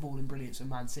footballing brilliance from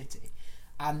Man City,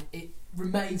 and it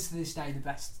remains to this day the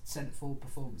best centre-forward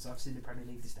performance I've seen in the Premier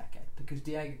League this decade, because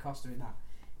Diego Costa in that,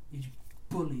 he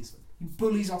bullies them. He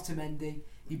bullies Otamendi,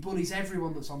 he bullies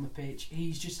everyone that's on the pitch.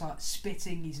 He's just like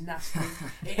spitting, he's nasty.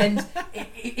 It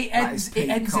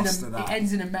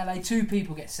ends in a melee. 2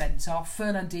 people get sent off.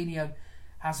 Fernandinho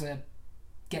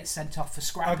gets sent off for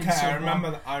scrapping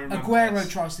someone. I remember Aguero this.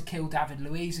 tries to kill David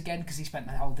Luiz again because he spent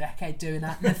the whole decade doing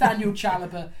that. Nathaniel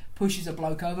Chalobah pushes a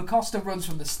bloke over. Costa runs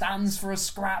from the stands for a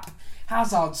scrap.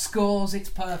 Hazard scores. It's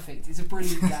perfect. It's a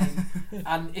brilliant game,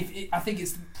 and I think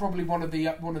it's probably one of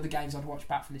the games I'd watch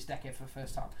back from this decade for the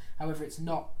first time. However, it's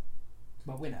not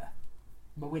my winner.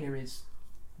 My winner is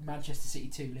Manchester City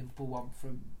 2, Liverpool 1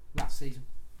 from last season.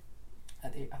 I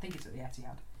think it's at the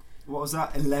Etihad. What was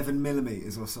that?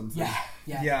 11mm or something?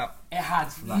 Yeah. It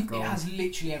has That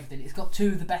literally everything. It's got 2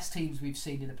 of the best teams we've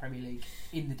seen in the Premier League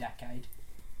in the decade.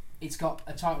 It's got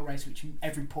a title race which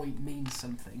every point means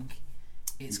something.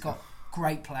 It's got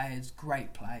great players,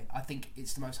 great play. I think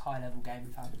it's the most high level game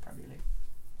we've had in the Premier League.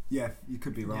 Yeah, you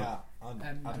could be right. Yeah,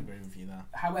 I'd agree with you there.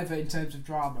 However, in terms of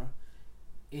drama,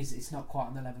 it's not quite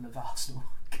on the level of Arsenal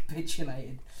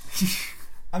capitulating.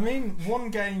 I mean, one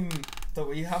game that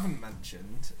we haven't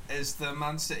mentioned is the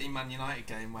Man City-Man United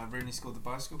game where Rooney scored the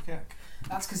bicycle kick.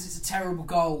 That's because it's a terrible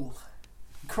goal.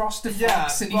 Cross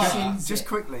deflects and he shins Just it.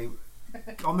 quickly,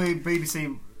 on the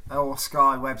BBC or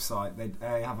Sky website,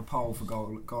 they have a poll for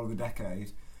goal of the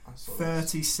decade.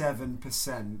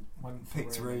 37%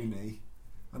 picked Rooney,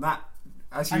 and that,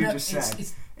 as you just said,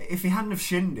 if he hadn't have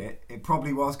shinned it, it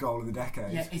probably was goal of the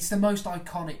decade. Yeah, it's the most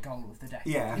iconic goal of the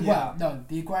decade. Yeah. Well, no,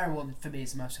 the Aguero one for me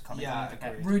is the most iconic goal of the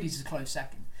decade. agreed. Rudy's is a close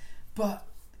second. But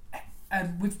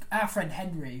with our friend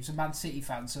Henry, who's a Man City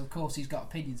fan, so of course he's got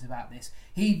opinions about this.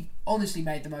 He honestly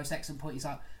made the most excellent point. He's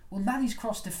like, well, Manny's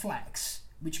cross deflects,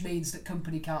 which means that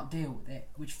Company can't deal with it,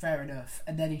 which fair enough,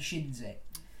 and then he shins it.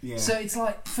 Yeah. So it's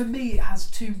like, for me, it has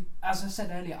two. As I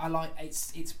said earlier, I like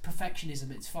it's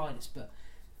perfectionism at its finest, but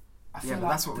I feel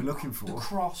like that's what we're looking for. The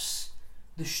cross,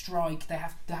 the strike, there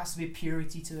has to be a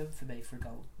purity to them for me for a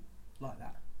goal like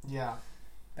that. Yeah.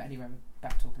 But anyway, we're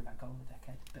back talking about goal of the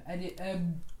decade. But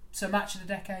so match of the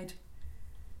decade.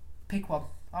 Pick one.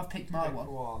 I've picked my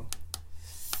one.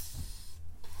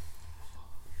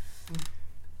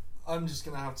 I'm just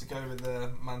gonna have to go with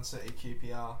the Man City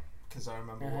QPR because I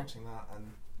remember watching that,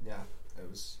 and it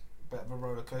was a bit of a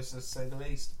roller coaster to say the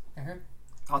least.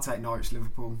 I'll take Norwich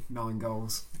Liverpool, 9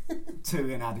 goals, 2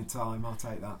 in added time. I'll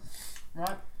take that.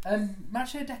 Right.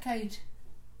 Match of the decade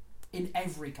in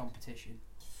every competition.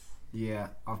 Yeah,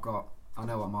 I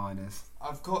know what mine is.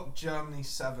 I've got Germany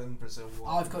 7, Brazil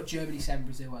 1. I've got Germany 7,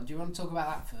 Brazil 1. Do you want to talk about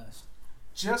that first?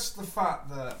 Just the fact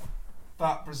that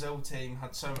Brazil team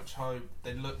had so much hope.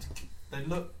 They looked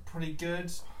pretty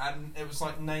good, and it was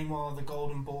like Neymar, the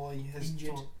golden boy,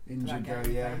 Injured,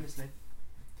 yeah.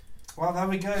 Well, there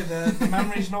we go. The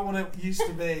memory's not what it used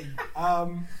to be.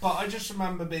 But I just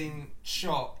remember being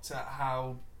shocked at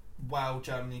how well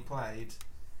Germany played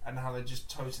and how they just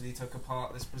totally took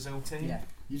apart this Brazil team. Yeah.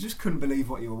 You just couldn't believe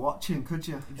what you were watching, could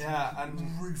you? Yeah,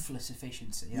 and ruthless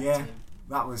efficiency. Yeah.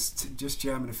 That was just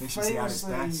German efficiency at its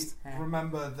best.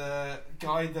 Remember the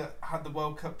guy that had the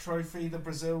World Cup trophy, the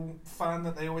Brazil fan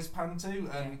that they always pan to,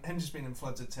 and him just being in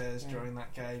floods of tears during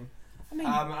that game. I mean,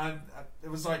 it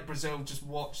was like Brazil just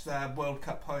watched their World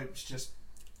Cup hopes just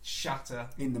shatter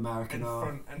in the Maracanã,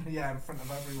 in front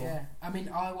of everyone. Yeah, I mean,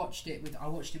 I watched it with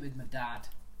my dad,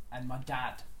 and my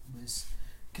dad was,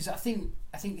 because I think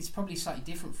it's probably slightly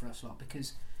different for us lot,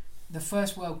 because the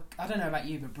first I don't know about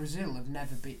you, but Brazil have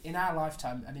never been, in our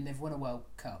lifetime, I mean, they've won a World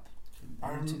Cup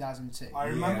in 2002. I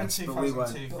remember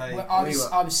 2002.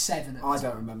 I was 7 at the time. I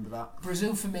don't remember that.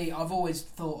 Brazil, for me, I've always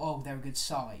thought, they're a good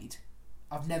side.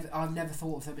 I've never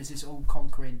thought of them as this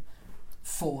all-conquering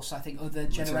force I think other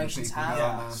generations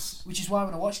have. Which is why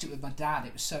when I watched it with my dad,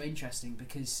 it was so interesting,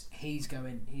 because he's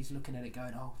looking at it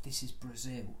going, oh, this is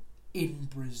Brazil. In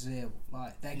Brazil.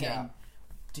 Like, they're getting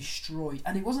destroyed.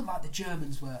 And it wasn't like the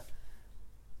Germans were...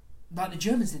 Like, the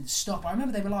Germans didn't stop. I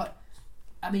remember they were like...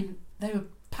 I mean, they were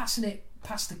passing it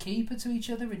past the keeper to each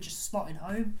other and just slotting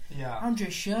home. Yeah. Andre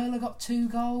Schürrle got 2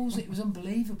 goals. It was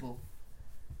unbelievable.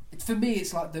 For me,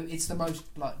 it's like it's the most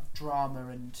like drama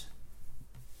and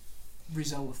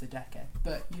result of the decade.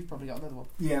 But you've probably got another one.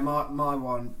 Yeah, my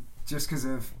one, just because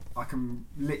of I can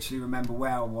literally remember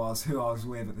where I was, who I was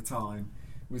with at the time,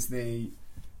 was the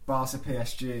Barca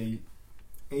PSG.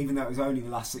 Even though it was only the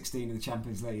last 16 of the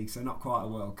Champions League, so not quite a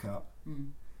World Cup.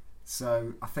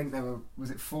 So I think they were,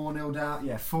 was it 4-0 down?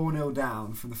 Yeah, 4-0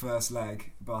 down from the first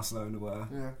leg. Barcelona were.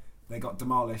 Yeah. They got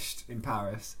demolished in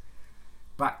Paris.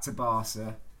 Back to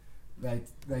Barca.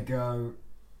 They go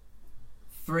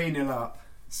 3-0 up,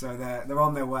 so they're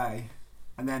on their way,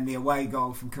 and then the away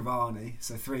goal from Cavani,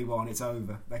 so 3-1, it's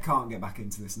over. They can't get back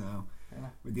into this now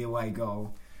with the away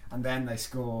goal, and then they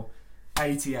score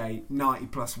 88, 90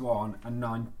 plus 1, and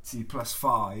 90 plus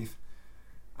 5,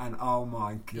 and oh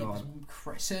my god,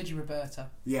 Sergio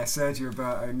Roberto. Yeah, Sergio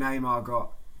Roberto. Neymar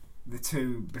got the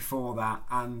 2 before that,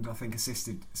 and I think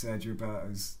assisted Sergio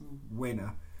Roberto's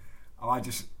winner.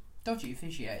 Dodgy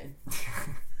officiating.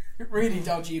 Really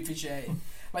dodgy officiating.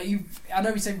 Like I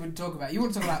know we said we wouldn't talk about it. You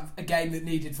want to talk about a game that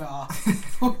needed VAR.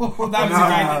 That was a game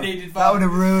that needed VAR. That would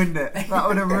have ruined it. That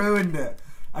would have ruined it.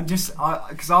 And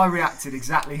because I reacted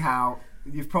exactly how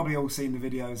you've probably all seen the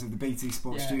videos of the BT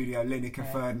Sports Studio, Lineker,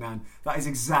 Ferdinand. That is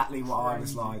exactly what I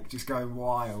was like, just going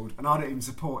wild. And I don't even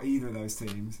support either of those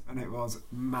teams, and it was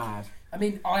mad. I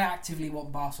mean, I actively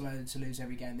want Barcelona to lose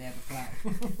every game they ever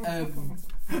play.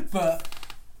 But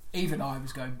even I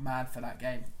was going mad for that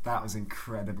game. That was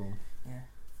incredible.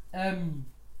 Yeah.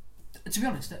 To be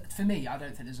honest, for me, I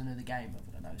don't think there's another game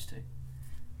other than those 2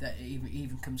 that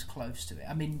even comes close to it.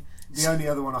 I mean, the only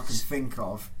other one I can think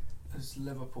of is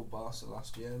Liverpool Barca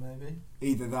last year, maybe.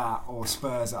 Either that or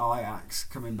Spurs at Ajax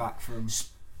coming back from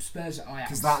Spurs at Ajax.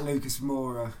 Because that Lucas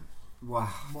Moura, wow,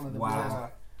 one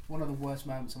of the worst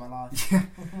moments of my life. Yeah.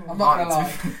 I'm not gonna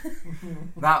lie.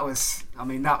 that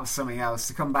was something else.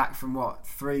 To come back from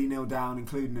 3-0 down,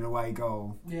 including an away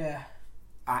goal. Yeah.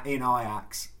 In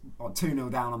Ajax, or 2-0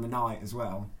 down on the night as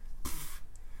well.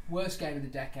 Worst game of the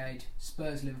decade.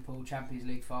 Spurs-Liverpool Champions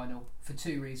League final for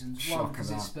 2 reasons. Shock 1,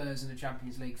 because it's Spurs in the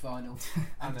Champions League final,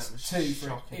 and it was 2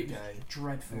 for it was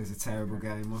dreadful. It was a terrible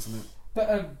game, wasn't it?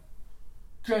 But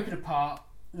joking apart,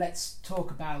 let's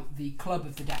talk about the club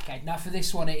of the decade. Now, for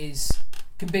this one,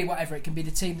 can be whatever. It can be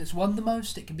the team that's won the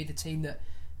most. It can be the team that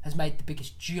has made the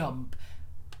biggest jump.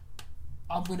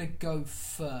 I'm going to go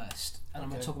first, and I'm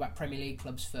going to talk about Premier League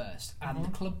clubs first. And the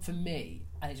club for me,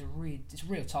 and it's a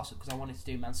real toss-up because I wanted to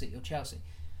do Man City or Chelsea.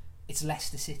 It's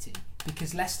Leicester City,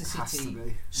 because Leicester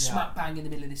City, smack bang in the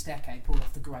middle of this decade, pulled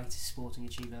off the greatest sporting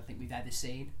achievement I think we've ever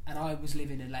seen. And I was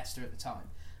living in Leicester at the time,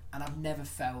 and I've never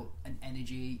felt an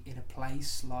energy in a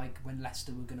place like when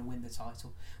Leicester were going to win the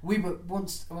title. We were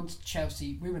once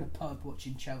Chelsea. We were in a pub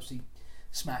watching Chelsea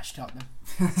smash Tottenham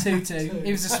 2-2.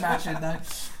 It was a smashing though,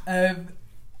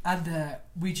 and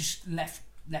we just left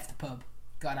the pub,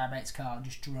 got in our mate's car, and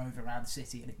just drove around the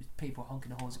city, and it was people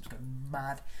honking the horns. It was going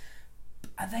mad.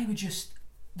 And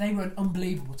they were an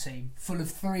unbelievable team, full of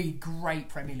 3 great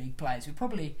Premier League players. Who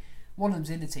probably one of them's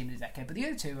in the team in a decade, but the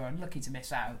other 2 are unlucky to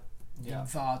miss out. In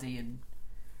Vardy and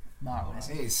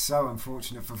Mahrez. It is so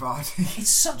unfortunate for Vardy.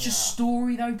 It's such a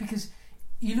story though, because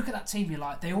you look at that team, you're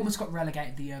like, they almost got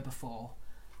relegated the year before.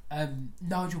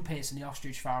 Nigel Pearson, the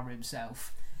ostrich farmer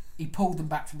himself, he pulled them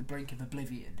back from the brink of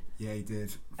oblivion. Yeah, he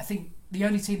did. I think the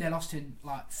only team they lost to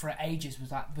for ages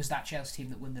was that Chelsea team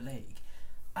that won the league.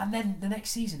 And then the next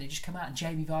season they just come out and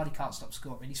Jamie Vardy can't stop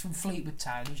scoring. He's from Fleetwood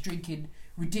Town. He's drinking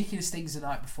ridiculous things the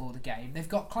night before the game. They've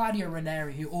got Claudio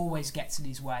Ranieri, who always gets in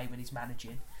his way when he's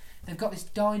managing. They've got this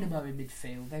dynamo in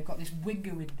midfield. They've got this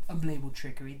winger with unbelievable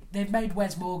trickery. They've made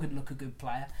Wes Morgan look a good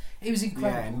player. It was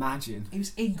incredible. Yeah, imagine. It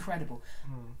was incredible.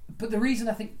 But the reason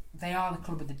I think they are the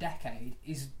club of the decade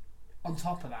is, on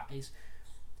top of that, is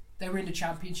they were in the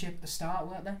Championship at the start,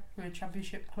 weren't they? They were a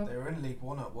Championship club. They were in League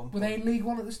One at one point. Were they in League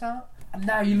One at the start? And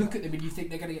now you look at them and you think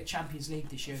they're going to get Champions League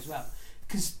this year as well.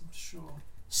 Because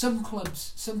some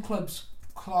clubs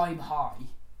climb high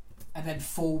and then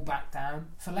fall back down.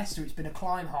 For Leicester, it's been a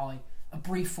climb high, a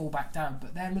brief fall back down,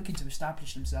 but they're looking to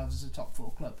establish themselves as a top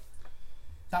 4 club.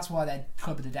 That's why they're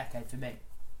club of the decade for me.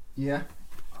 Yeah,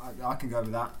 I can go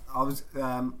with that.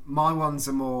 My one's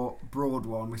a more broad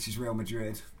one, which is Real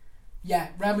Madrid. Yeah,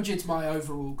 Real Madrid's my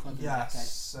overall club of the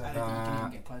decade. I don't think you can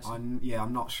even get closer.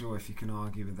 I'm not sure if you can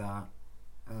argue with that.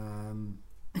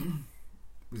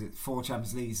 Was it 4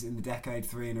 Champions Leagues in the decade,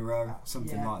 3 in a row,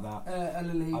 something like that? A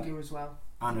La Liga as well.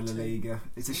 And a La Liga.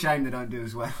 It's a shame they don't do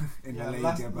as well in La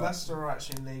Liga. Leicester are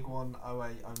actually in League One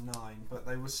 08-09, but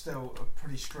they were still a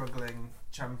pretty struggling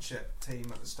Championship team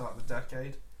at the start of the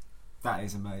decade. That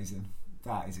is amazing.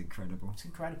 That is incredible. It's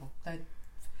incredible.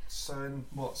 So in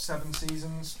 7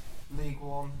 seasons, League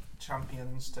One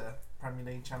champions to Premier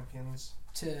League champions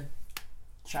to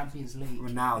Champions League.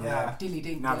 Well, now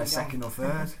they're second or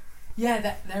third.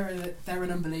 Yeah, they're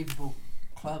an unbelievable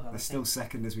club. They're still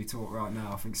second as we talk right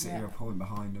now. I think City are a point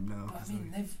behind them now. But, I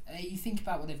mean, you think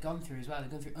about what they've gone through as well.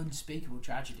 They've gone through unspeakable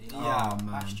tragedy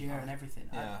last year and everything.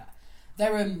 Yeah.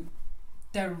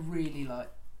 They're really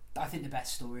I think the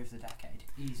best story of the decade.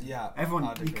 Easily. Yeah,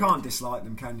 you can't dislike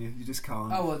them, can you? You just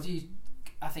can't. Oh well,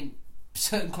 I think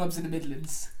certain clubs in the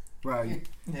Midlands. Well,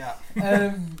 yeah.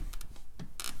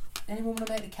 Anyone want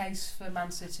to make the case for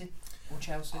Man City or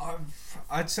Chelsea?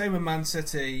 I'd say with Man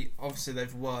City, obviously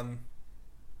they've won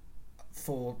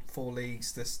four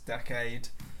leagues this decade.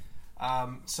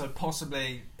 So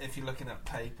possibly, if you're looking at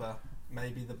paper,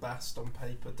 maybe the best on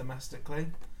paper domestically.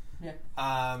 Yeah.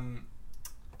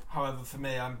 However, for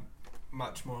me, I'm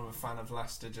much more of a fan of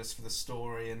Leicester just for the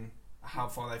story and how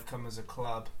far they've come as a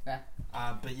club. Yeah.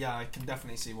 But yeah, I can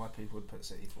definitely see why people would put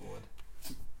City forward.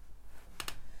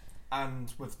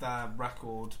 And with their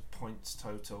record points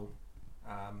total,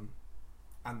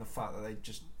 and the fact that they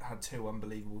just had 2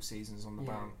 unbelievable seasons on the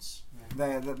bounce.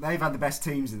 Yeah. They've had the best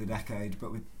teams of the decade,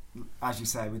 but as you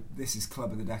say, this is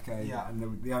club of the decade,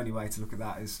 and the only way to look at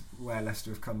that is where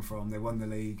Leicester have come from. They won the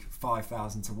league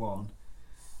 5,000 to 1.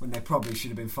 When they probably should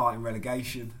have been fighting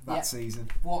relegation that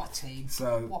season. What a team.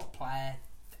 So, what a player.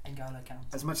 N'Golo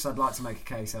Kante. As much as I'd like to make a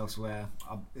case elsewhere,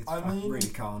 I really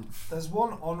can't. There's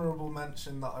one honourable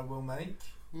mention that I will make,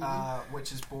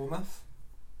 which is Bournemouth.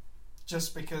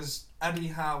 Just because Eddie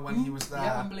Howe, when he was there,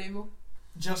 unbelievable,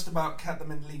 just about kept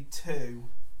them in League 2,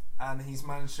 and he's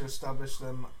managed to establish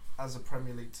them as a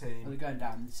Premier League team. Well, they're going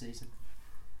down this season.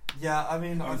 Yeah, I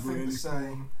mean, I think the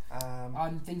same.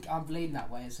 I'm leaning that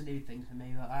way. It's a new thing for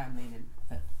me, but I am leaning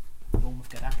that Bournemouth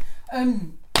go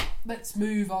down. Let's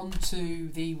move on to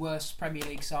the worst Premier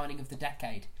League signing of the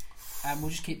decade. We'll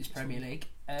just keep this Premier League.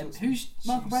 Who's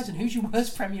Michael Brenton? Who's your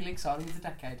worst Premier League signing of the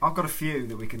decade? I've got a few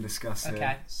that we can discuss here.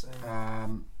 Okay.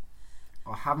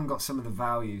 I haven't got some of the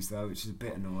values though, which is a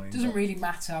bit annoying. Doesn't really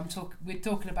matter. We're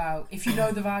talking about, if you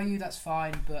know the value, that's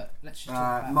fine. But let's just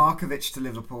talk about Markovic to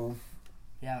Liverpool.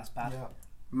 Yeah, that's bad. Yeah.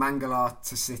 Mangala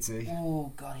to City.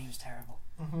 Oh god, he was terrible.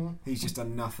 Mm-hmm. He's just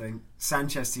done nothing.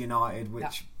 Sanchez to United,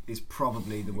 which is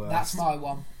probably the worst. That's my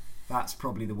one. That's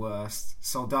probably the worst.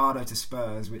 Soldado to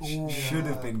Spurs, which should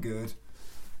have been good.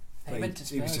 He went to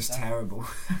Spurs, it was just terrible.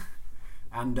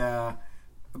 And a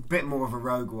bit more of a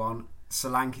rogue one,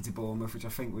 Solanke to Bournemouth, which I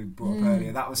think we brought up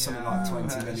earlier. That was something like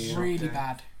 20 million. Really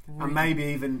bad. And maybe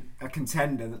even a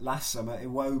contender that last summer,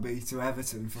 Iwobi to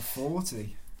Everton for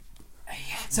 40.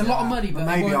 It's a lot of money, but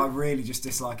maybe I really just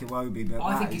dislike Iwobi, but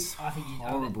I think it's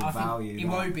horrible value.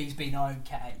 Iwobi's been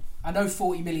okay. I know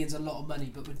 40 million's a lot of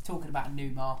money, but we're talking about a new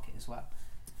market as well.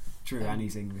 True, and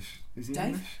he's English. Is he Dave?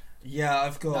 English? Yeah,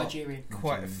 I've got Nigerian.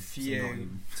 quite a few,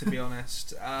 to be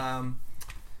honest.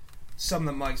 Some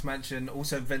that Mike's mentioned.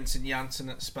 Also, Vincent Janssen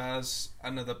at Spurs,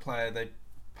 another player they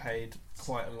paid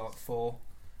quite a lot for.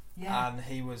 Yeah. And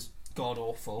he was god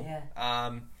awful.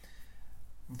 Yeah.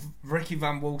 Ricky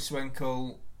Van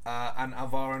Wolfswinkel and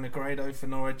Alvaro Negredo for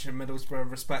Norwich and Middlesbrough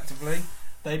respectively.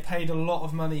 They paid a lot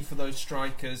of money for those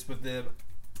strikers.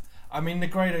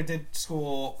 Negredo did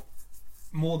score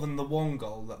more than the one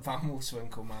goal that Van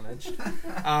Wolfswinkel managed,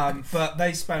 but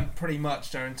they spent pretty much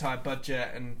their entire budget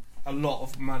and a lot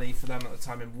of money for them at the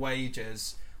time in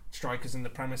wages, strikers, and the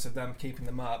premise of them keeping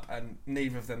them up, and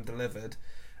neither of them delivered.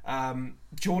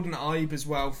 Jordan Ibe as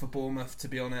well for Bournemouth, to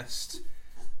be honest.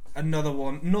 Another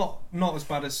one, not as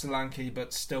bad as Solanke,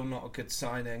 but still not a good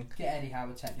signing. Get Eddie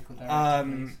Howe a technical director,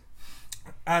 please.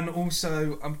 And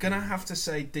also, I'm going to have to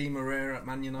say Di Maria at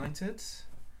Man United.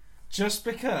 Just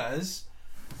because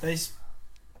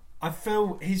I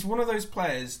feel he's one of those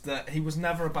players that he was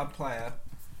never a bad player,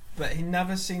 but he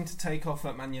never seemed to take off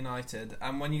at Man United.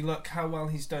 And when you look how well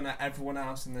he's done at everyone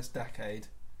else in this decade,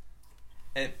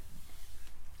 it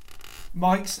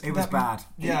was bad.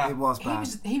 Yeah, it was bad.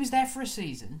 He was there for a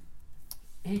season.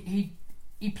 He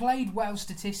played well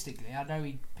statistically. I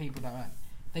know people don't know.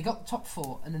 They got top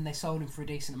 4 and then they sold him for a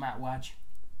decent amount of wage.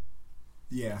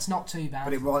 Yeah, it's not too bad.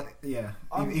 But it was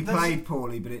he played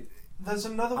poorly, but there's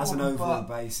another as one, an overall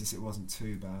basis, it wasn't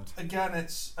too bad. Again,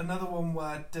 it's another one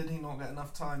where did he not get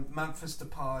enough time? Memphis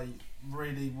Depay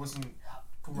really wasn't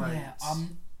great.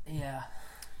 Yeah.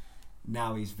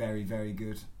 Now he's very, very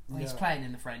good. Well, he's playing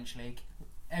in the French league.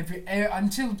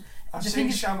 Until I've seen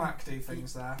Shamak do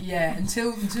things there. Yeah,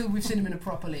 until we've seen him in a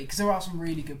proper league, because there are some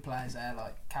really good players there.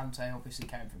 Like Kante obviously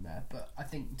came from there, but I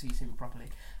think until you see him properly.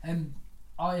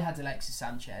 I had Alexis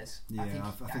Sanchez. Yeah,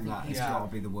 I think that has got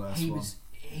to be the worst one.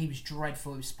 He was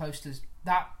dreadful. He was supposed to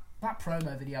that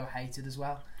promo video I hated as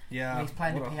well. Yeah, he's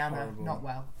playing the piano not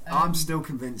well. I'm still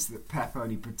convinced that Pep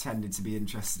only pretended to be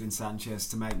interested in Sanchez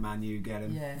to make Man U get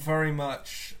him. Yeah. Very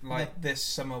much like this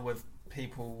summer with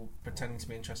people pretending to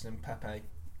be interested in Pepe,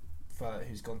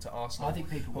 who's gone to Arsenal. I think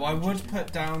people. Who I would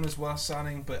put down as worth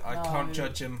signing, but I can't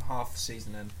judge him half the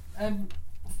season in.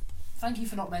 Thank you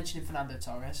for not mentioning Fernando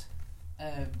Torres,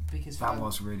 because that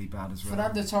was really bad as well.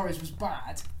 Fernando Torres was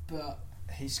bad, but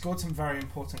he scored some very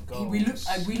important goals.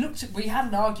 We had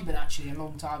an argument actually a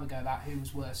long time ago about who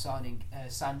was worth signing,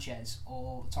 Sanchez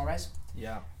or Torres.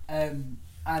 Yeah. And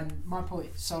my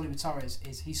point solely with Torres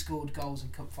is he scored goals in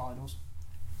cup finals.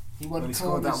 He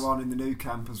scored that one in the Nou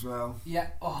Camp as well. Yeah.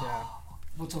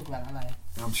 We'll talk about that later.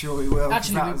 I'm sure we will.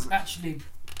 Actually,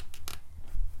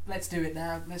 let's do it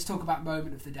now. Let's talk about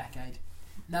moment of the decade.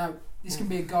 Now, this can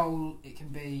be a goal. It can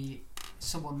be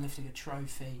someone lifting a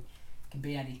trophy. It can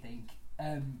be anything.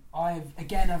 I have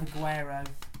Aguero.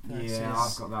 Yeah,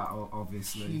 I've got that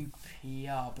obviously.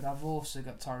 QPR, but I've also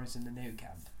got Torres in the Nou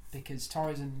Camp, because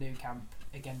Torres in the Nou Camp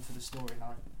again for the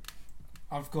storyline.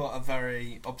 I've got a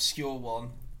very obscure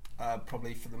one,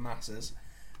 probably for the masses.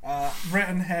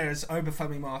 Written here as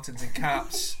Obafemi Martins in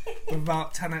caps with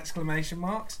about 10 exclamation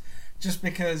marks, just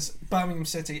because Birmingham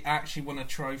City actually won a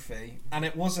trophy, and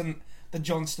it wasn't the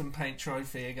Johnston Paint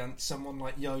Trophy against someone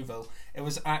like Yeovil. It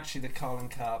was actually the Carling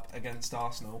Cup against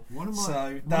Arsenal.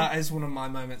 That is one of my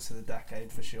moments of the decade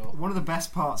for sure. One of the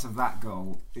best parts of that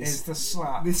goal is the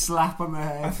slap. This slap on the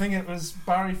head. I think it was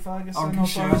Barry Ferguson or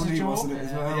Koscielny, wasn't it,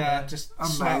 as well? Yeah, just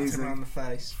slapped him around the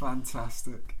face.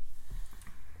 Fantastic.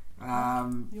 Your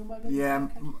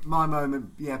moment? My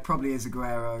moment, probably is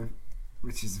Aguero,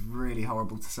 which is really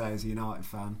horrible to say as a United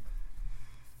fan.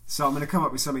 So I'm going to come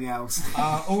up with something else.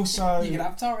 Also, you can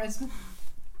have Torres.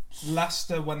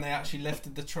 Leicester, when they actually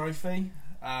lifted the trophy,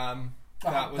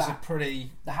 that was a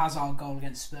pretty... The Hazard goal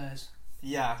against Spurs.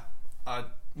 Yeah.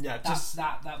 Just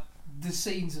that the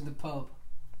scenes in the pub.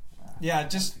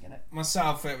 Just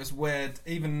myself, it was weird.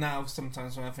 Even now,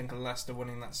 sometimes when I think of Leicester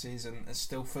winning that season, it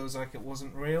still feels like it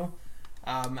wasn't real.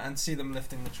 And see them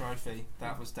lifting the trophy,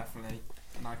 that was definitely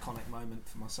an iconic moment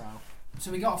for myself. So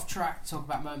we got off track to talk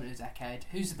about moment of the decade.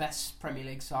 Who's the best Premier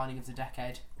League signing of the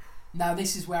decade? Now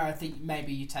this is where I think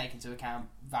maybe you take into account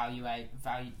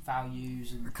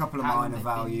values and a couple of how minor they've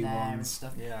value been there and ones.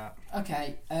 stuff. Yeah.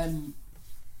 Okay,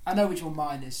 I know which one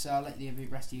mine is, so I'll let the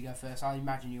rest of you go first. I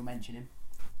imagine you'll mention him.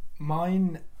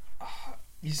 Mine,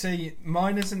 you see,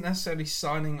 mine isn't necessarily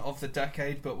signing of the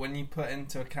decade, but when you put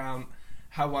into account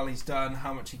how well he's done,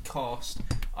 how much he cost,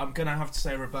 I'm going to have to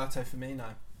say Roberto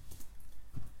Firmino.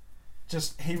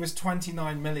 He was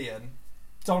 29 million.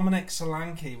 Dominic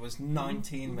Solanke was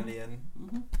 19 million.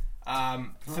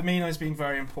 Firmino's been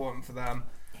very important for them.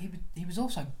 He was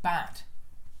also bad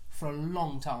for a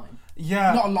long time.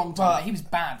 Yeah, not a long time, but he was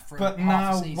bad for half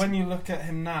now, a season. when you look at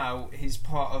him now, he's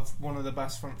part of one of the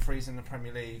best front threes in the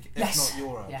Premier League, if not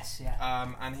Europe. Yes,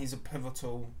 yeah. And he's a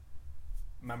pivotal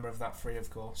member of that three, of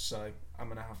course. So I'm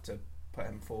going to have to put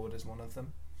him forward as one of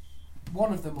them.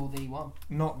 One of them or the one?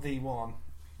 Not the one.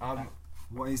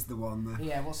 What is the one then?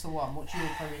 Yeah, what's the one? What's your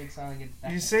Premier League signing?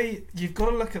 You see, you've got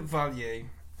to look at value,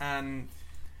 and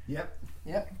Yep.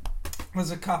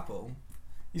 there's a couple.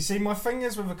 You see, my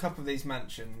fingers with a couple of these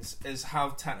mentions is how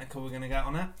technical we're going to get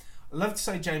on it. I'd love to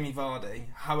say Jamie Vardy,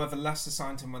 however, Leicester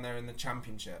signed him when they were in the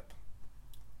Championship.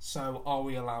 So, are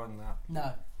we allowing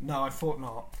that? No, I thought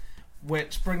not.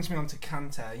 Which brings me on to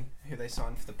Kante, who they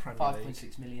signed for the Premier League.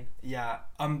 5.6 million. Yeah,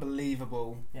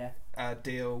 unbelievable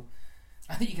deal.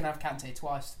 I think you can have Kante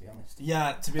twice, to be honest.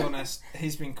 Yeah, to be honest,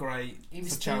 he's been great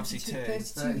for Chelsea too.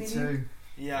 32.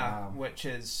 Yeah, wow. Which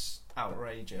is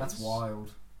outrageous. That's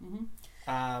wild.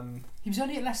 Mm-hmm. He was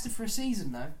only at Leicester for a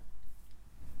season, though.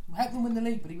 Helped them win the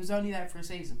league, but he was only there for a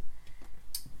season.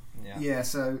 Yeah.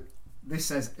 So this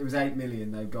says it was 8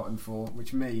 million they've got him for,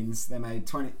 which means they made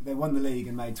 20. They won the league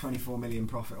and made 24 million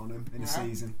profit on him in a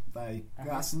season.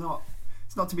 That's not.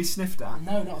 It's not to be sniffed at.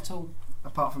 No, not at all.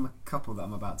 Apart from a couple that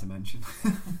I'm about to mention.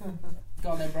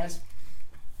 Go on then, Brez.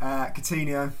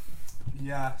 Coutinho.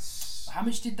 Yes. How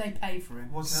much did they pay for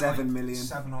him? Was it 7 million.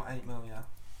 7 or 8 million.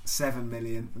 7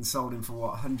 million, and sold him for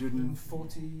what,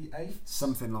 148?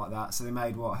 Something like that. So they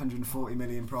made what, 140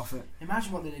 million profit.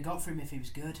 Imagine what they'd have got for him if he was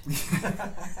good.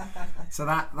 So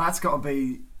that's got to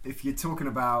be, if you're talking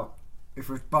about, if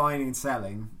we're buying and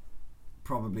selling,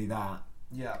 probably that.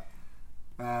 Yeah.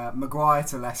 Maguire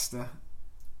to Leicester.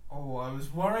 Oh, I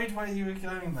was worried where you were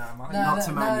going there, man. Not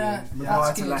to Man U.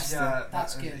 Maguire to Leicester. Yeah,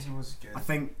 that's good. He was good. I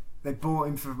think they bought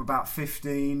him for about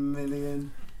 15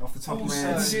 million off the top of my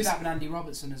head. You do that with Andy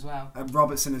Robertson as well.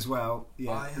 Robertson as well.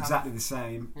 Yeah, exactly the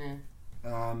same.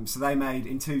 Yeah. So they made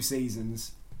in 2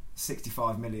 seasons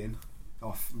 65 million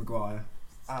off Maguire.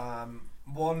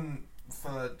 One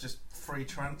for just free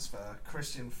transfer.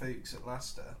 Christian Fuchs at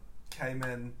Leicester came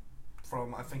in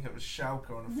from, I think it was Schalke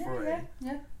on a free.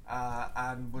 Yeah.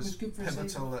 And was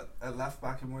pivotal at left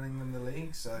back in winning them the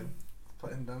league, so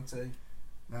put him down too.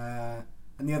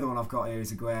 And the other one I've got here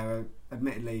is Aguero.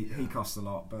 Admittedly, he cost a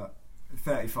lot, but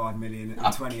 35 million in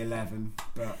 2011.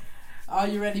 But are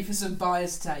you ready for some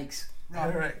biased takes?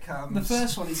 Right. Here it comes. The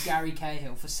first one is Gary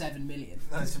Cahill for 7 million.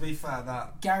 No, to be fair,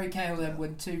 that Gary Cahill then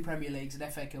won 2 Premier Leagues, an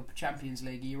FA Cup, a Champions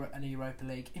League, and a Europa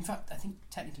League. In fact, I think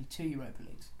technically 2 Europa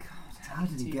Leagues. God, how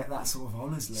did he get that sort of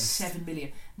honours list? 7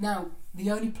 million. Now,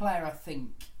 the only player I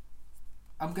think,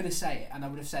 I'm going to say it, and I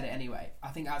would have said it anyway, I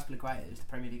think Azpilicueta is the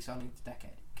Premier League signing of the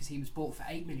decade, because he was bought for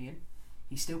 8 million.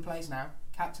 He still plays now,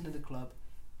 captain of the club.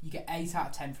 You get 8 out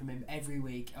of 10 from him every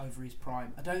week over his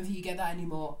prime. I don't think you get that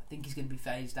anymore. I think he's going to be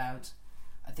phased out.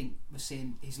 I think we're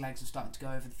seeing his legs are starting to go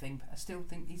over the thing, but I still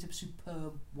think he's a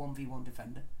superb 1v1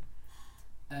 defender.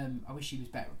 I wish he was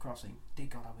better at crossing. Dear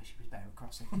God, I wish he was better at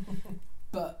crossing.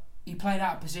 But he played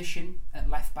out of position at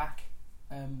left back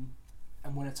and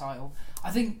won a title.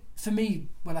 I think, for me,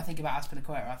 when I think about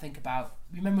Azpilicueta, I think about,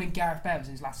 remember when Gareth Bale was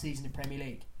in his last season in Premier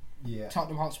League? Yeah.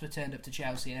 Tottenham Hotspur turned up to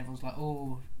Chelsea and everyone's like,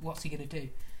 oh, what's he going to do?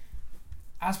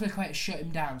 Azpilicueta shut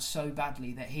him down so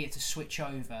badly that he had to switch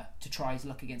over to try his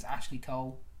luck against Ashley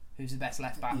Cole, who's the best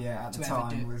left back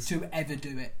to ever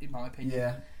do it, in my opinion.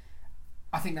 Yeah.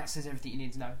 I think that says everything you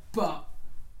need to know. But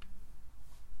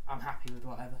I'm happy with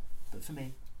whatever. But for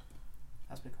me,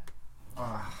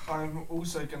 Azpilicueta. I'm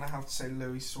also going to have to say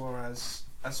Luis Suarez,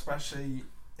 especially,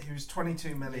 he was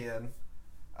 22 million.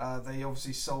 They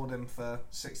obviously sold him for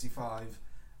 65.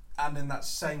 And in that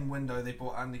same window, they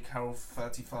bought Andy Carroll for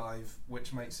 35,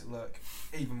 which makes it look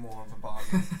even more of a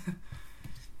bargain.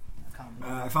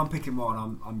 If I'm picking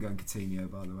one, I'm going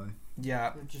Coutinho, by the way.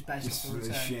 Yeah. Just based on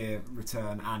the sheer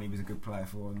return, and he was a good player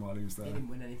for him while he was there. He didn't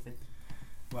win anything.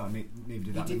 Well, neither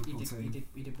did that Liverpool team.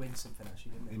 He did win something,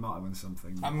 actually, didn't he? He might have won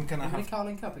something. I'm going to have... the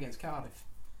Carling Cup against Cardiff.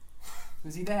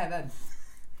 Was he there then?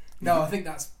 No, I think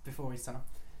that's before his time.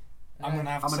 I'm going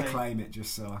to claim it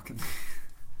just so I can...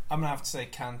 I'm going to have to say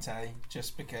Kante,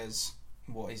 just because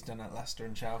what he's done at Leicester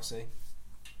and Chelsea.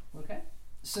 Okay.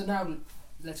 So now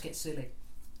let's get silly.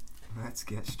 Let's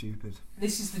get stupid.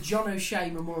 This is the John O'Shea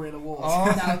Memorial Award.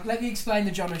 Oh. Now, let me explain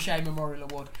the John O'Shea Memorial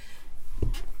Award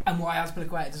and why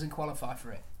Azpilicueta doesn't qualify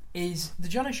for it. The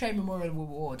John O'Shea Memorial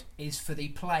Award is for the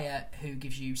player who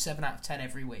gives you 7 out of 10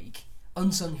 every week,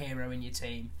 unsung hero in your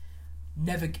team,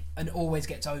 and always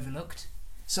gets overlooked.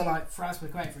 So, like, for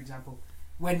Azpilicueta, for example,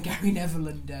 when Gary Neville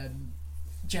and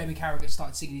Jamie Carragher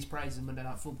started singing his praises on Monday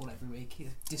Night Football every week, he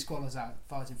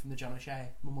disqualified him from the John O'Shea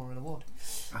Memorial Award.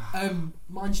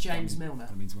 Mine's James Milner.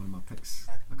 That means one of my picks.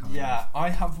 I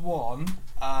have one.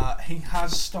 He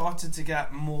has started to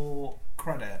get more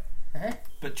credit,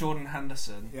 but Jordan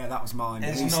Henderson. Yeah, that was mine.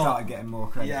 He not, started getting more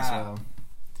credit as well.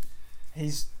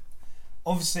 He's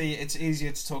obviously, it's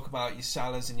easier to talk about your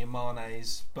Salahs and your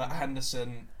Manes, but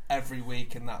Henderson every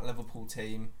week in that Liverpool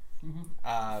team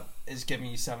is giving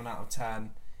you 7 out of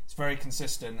 10. It's very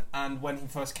consistent, and when he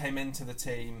first came into the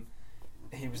team,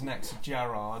 he was next to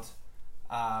Gerrard,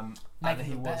 and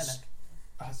he was.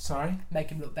 Sorry,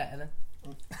 make him look better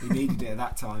then. He needed it at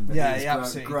that time, but yeah, he's he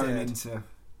absolutely grown did. into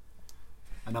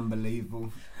an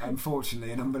unbelievable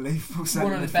centre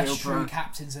one of the best midfield true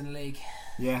captains in the league.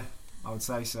 Yeah, I would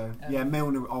say so.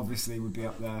 Milner obviously would be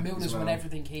up there. Milner's won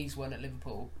everything he's won at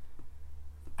Liverpool,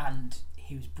 and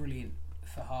he was brilliant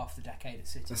for half the decade at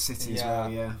City. The City as well,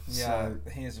 yeah. So,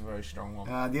 he is a very strong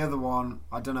one. The other one,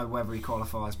 I don't know whether he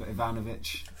qualifies, but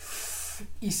Ivanovic.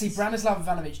 You see, Branislav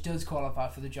Ivanovic does qualify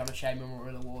for the John O'Shea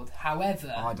Memorial Award.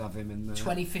 However, I'd have him in there.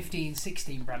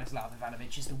 2015-16 Branislav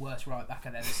Ivanovic is the worst right back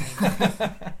I've ever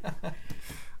seen.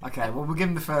 Okay, well, we'll give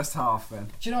him the first half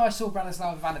then. Do you know I saw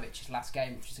Branislav Ivanovic's last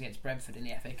game, which was against Brentford in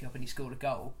the FA Cup, and he scored a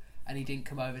goal, and he didn't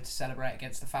come over to celebrate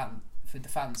against the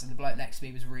fans, and the bloke next to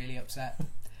me was really upset.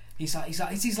 He's like,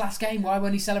 it's his last game, why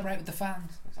won't he celebrate with the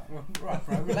fans? I was like, right,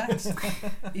 bro, relax.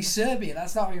 He's Serbian,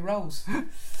 that's not how he rolls.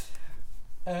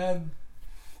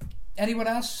 Anyone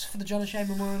else for the John O'Shea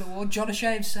Memorial Award? John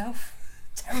O'Shea himself?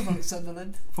 Terrible at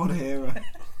Sunderland. What a hero.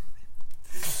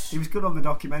 He was good on the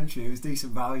documentary. It was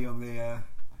decent value on the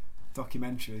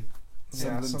documentary.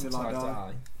 Sunderland Till I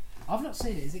Die. I've not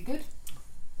seen it. Is it good?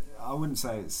 I wouldn't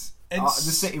say it's the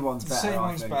City one's better. The City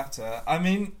one's better. I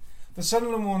mean, the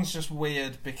Sunderland one's just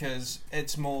weird because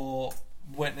it's more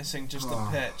witnessing just the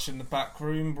pitch and the back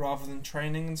room rather than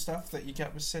training and stuff that you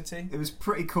get with City. It was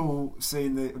pretty cool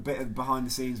seeing a bit of behind the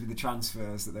scenes with the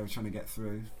transfers that they were trying to get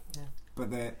through. Yeah.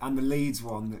 But the Leeds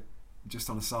one, that, just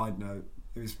on a side note,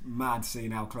 it was mad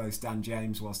seeing how close Dan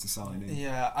James was to signing.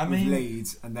 Yeah, I with mean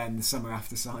Leeds, and then the summer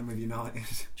after sign with United. Do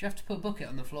you have to put a bucket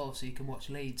on the floor so you can watch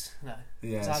Leeds? No,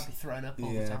 yes. I'd be thrown up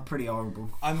all the time. Pretty horrible.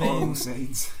 I mean, horrible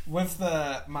scenes. With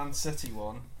the Man City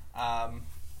one,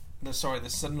 the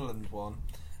Sunderland one,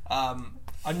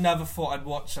 I never thought I'd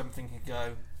watch something and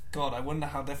go, God, I wonder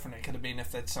how different it could have been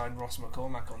if they'd signed Ross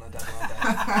McCormack on the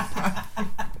deadline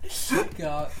day.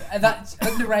 God, and that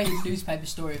underrated newspaper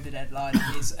story of the deadline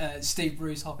is Steve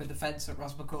Bruce hopping the fence at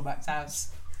Ross McCormack's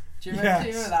house. Do you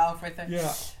remember, that halfway through?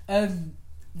 Yeah.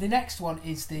 The next one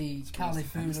is the Khalid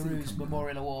Boulahrouz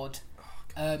Memorial Award.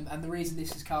 And the reason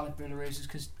this is Khalid Boulahrouz is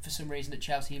because for some reason at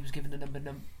Chelsea he was given a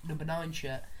number 9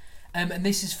 shirt. And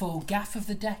this is for Gaff of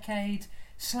the Decade /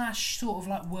 sort of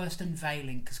like worst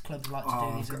unveiling, because clubs like to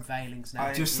do these unveilings now.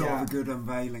 I just thought of a good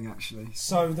unveiling actually.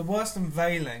 So the worst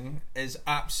unveiling is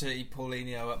absolutely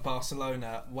Paulinho at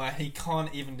Barcelona, where he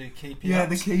can't even do keepy-ups. Yeah,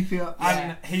 the keepy-up.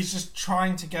 And he's just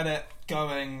trying to get it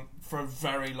going for a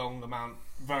very long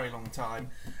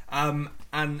time.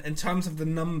 And in terms of the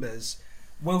numbers,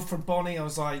 Wilfred Bonney, I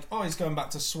was like, oh, he's going back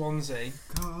to Swansea.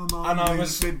 Come on,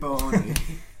 Wilfred Bonney.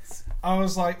 I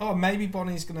was like, oh, maybe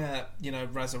Bonnie's gonna,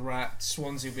 resurrect.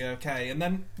 Swansea will be okay. And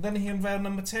then he unveiled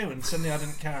number 2, and suddenly I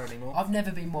didn't care anymore. I've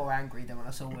never been more angry than when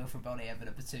I saw Wilfred Bonney have a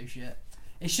number 2 shirt.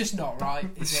 It's just not right,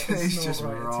 is it? It's just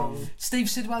right wrong. Steve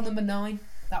Sidwell number 9.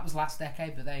 That was last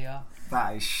decade, but there you are.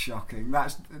 That is shocking.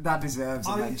 That deserves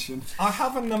a mention. I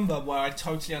have a number where I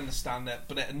totally understand it,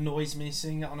 but it annoys me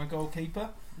seeing it on a goalkeeper.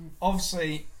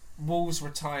 Obviously, Wolves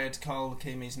retired Carl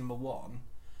Hakimi's number 1.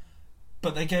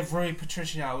 But they gave Rui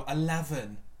Patricio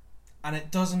 11, and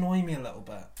it does annoy me a little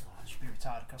bit. I should be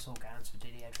retired across all gowns for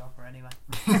Didier Drogba anyway.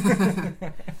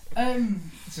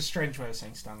 It's a strange way of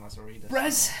saying Stan Lazaridis.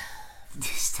 Brez?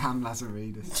 Stan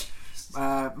Lazaridis.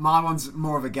 My one's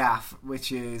more of a gaff,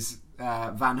 which is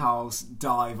Van Gaal's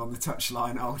dive on the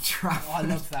touchline at Old Trafford. Oh, I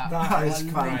love that. That is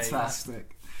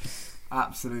fantastic.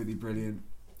 Absolutely brilliant.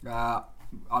 I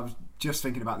was just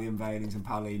thinking about the unveilings, and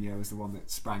Paulinho was the one that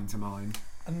sprang to mind.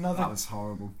 That was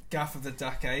horrible. Gaff of the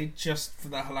decade, just for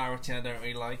the hilarity. I don't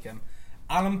really like him.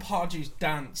 Alan Pardew's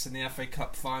dance in the FA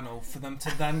Cup final, for them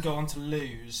to then go on to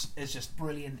lose, is just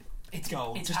brilliant. It's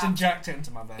gold. It's just inject it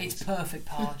into my veins. It's perfect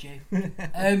Pardew.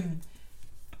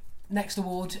 Next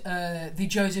award, the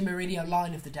Jose Mourinho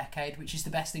line of the decade, which is the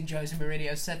best thing Jose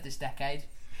Mourinho said this decade.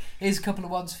 Here's a couple of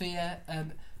ones for you.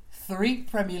 3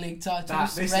 Premier League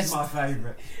titles. This is my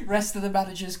favourite. Rest of the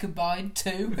managers combined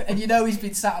 2, and you know he's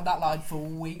been sat on that line for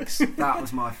weeks. That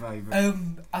was my favourite.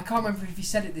 I can't remember if he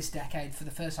said it this decade for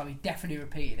the first time. He definitely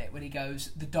repeated it when he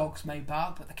goes, "The dogs may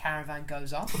bark, but the caravan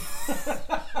goes on."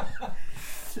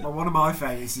 Well, one of my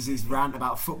favourites is his rant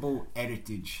about football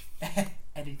heritage.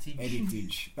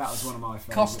 Editage. That was one of my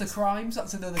favourites. Costa Crimes.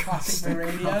 That's another classic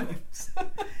Mourinho.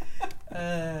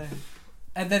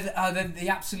 And then the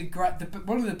absolute great,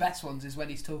 one of the best ones is when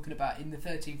he's talking about in the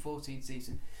 13-14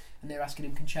 season, and they're asking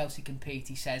him, can Chelsea compete?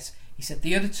 He said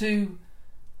the other 2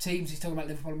 teams, he's talking about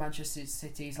Liverpool and Manchester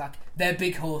City, he's like, they're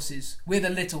big horses, we're the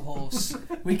little horse,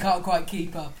 we can't quite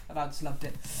keep up, and I just loved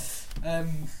it.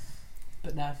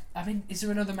 But no, I mean, is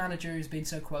there another manager who's been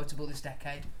so quotable this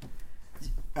decade?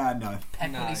 No.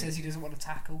 Pep when he says he doesn't want to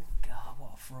tackle. God,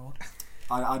 what a fraud.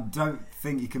 I don't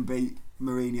think you can beat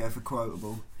Mourinho for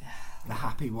quotable. The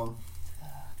happy one.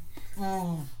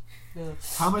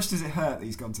 How much does it hurt that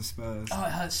he's gone to Spurs? Oh, it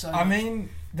hurts so much. I mean,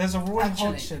 there's a Roy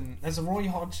Hodgson. There's a Roy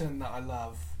Hodgson that I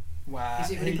love. Where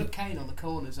is it when he put Kane on the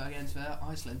corners against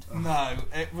Iceland? No,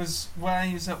 it was where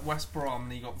he was at West Brom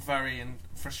and he got very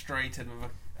frustrated with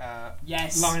a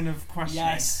line of questioning.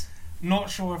 Yes.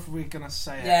 Not sure if we're gonna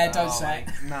say it. Yeah, don't say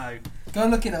it. No. Go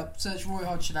and look it up. Search Roy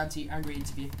Hodgson angry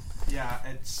interview. Yeah,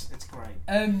 it's great.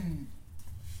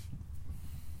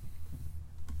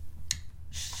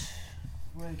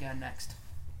 Where are we going next?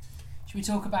 Should we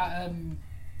talk about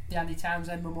the Andy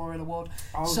Townsend Memorial Award?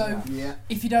 Yeah.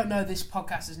 If you don't know, this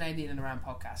podcast is named the In and Around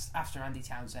Podcast after Andy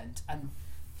Townsend, and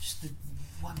just the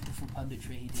wonderful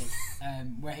punditry he did,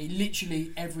 where he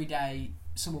literally every day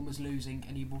someone was losing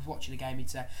and he was watching a game, he'd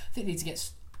say, I think they need to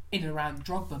get in and around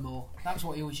Drogba more. That was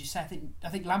what he always used to say. I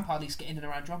think Lampard needs to get in and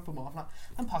around Drogba more. I'm like,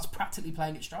 Lampard's practically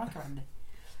playing at striker,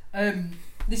 Andy.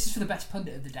 This is for the best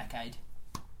pundit of the decade.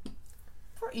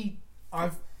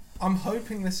 I'm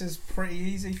hoping this is pretty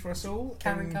easy for us all.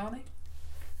 Karen Carney?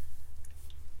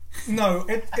 No,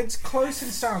 it's close in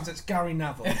sounds. It's Gary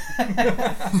Neville.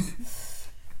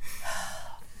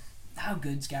 How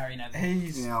good's Gary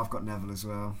Neville? I've got Neville as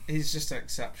well. He's just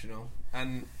exceptional,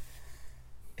 and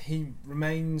he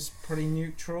remains pretty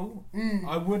neutral.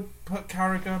 I would put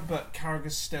Carragher, but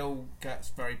Carragher still gets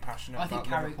very passionate about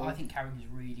Liverpool. I think Carragher's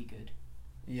really good.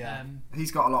 Yeah,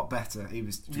 he's got a lot was dreadful.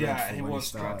 He when was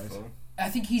he started. dreadful. I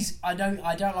think I don't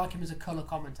like him as a colour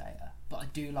commentator, but I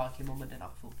do like him on Monday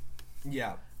Night Football.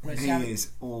 Yeah, he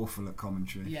is awful at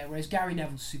commentary. Yeah, whereas Gary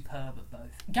Neville's superb at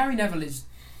both. Gary Neville is,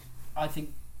 I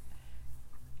think,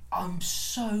 I'm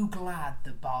so glad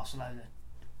that Barcelona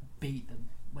beat them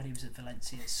when he was at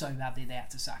Valencia so badly they had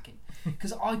to sack him,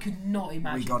 because I could not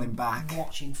imagine we got him back.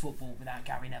 Watching football without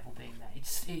Gary Neville being there.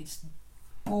 It's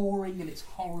boring and it's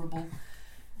horrible.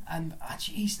 And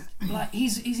actually,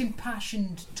 his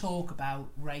impassioned talk about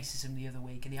racism the other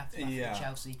week and the aftermath of the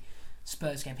Chelsea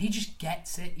Spurs game. He just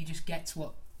gets it. He just gets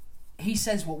what he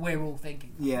says. What we're all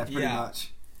thinking. Yeah, pretty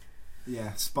much.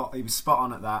 Yeah, he was spot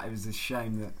on at that. It was a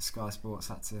shame that Sky Sports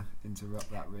had to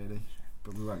interrupt that, really.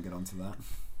 But we won't get onto that.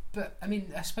 But I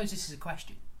mean, I suppose this is a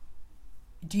question.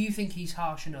 Do you think he's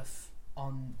harsh enough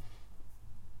on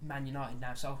Man United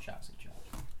now Solskjaer's in charge?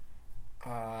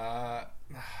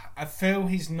 I feel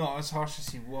he's not as harsh as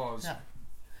he was. No.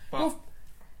 But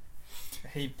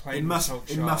he played. It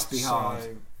must be hard.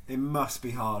 So it must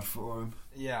be hard for him.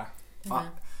 Yeah. I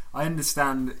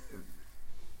understand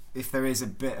if there is a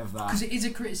bit of that, because it is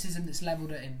a criticism that's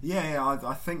levelled at him. Yeah.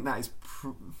 I think that is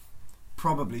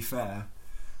probably fair.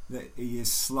 That he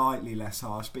is slightly less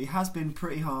harsh, but he has been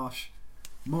pretty harsh,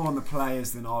 more on the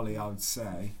players than Ollie, I would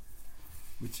say,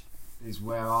 which is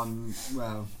where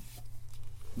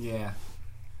yeah.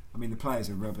 I mean, the players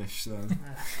are rubbish, so.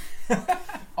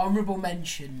 Honourable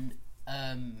mention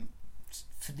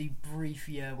for the brief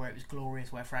year where it was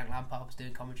glorious, where Frank Lampard was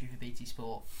doing commentary for BT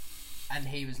Sport, and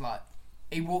he was like,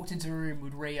 he walked into a room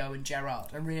with Rio and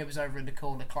Gerrard, and Rio was over in the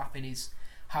corner clapping his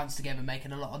hands together,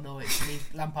 making a lot of noise, and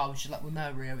Lampard was just like, well,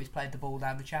 no, Rio, he's played the ball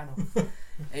down the channel.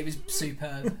 It was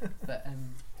superb. But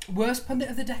worst pundit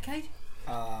of the decade?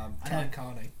 Karen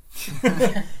Carney.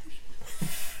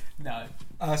 No.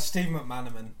 Steve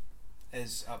McManaman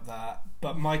is up there,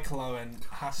 but Michael Owen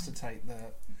has to take the...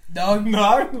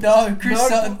 No, Chris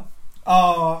Sutton.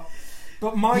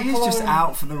 But Michael He's just Owen...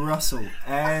 out for the Russell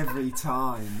every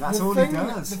time. That's all he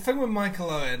does. The thing with Michael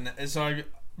Owen is, I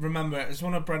remember it was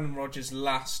one of Brendan Rodgers'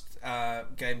 last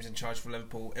games in charge for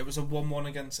Liverpool. It was a 1-1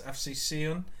 against FC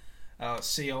Sion,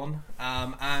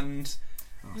 and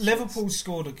Liverpool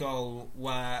scored a goal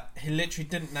where he literally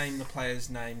didn't name the players'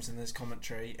 names in his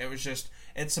commentary. It was just,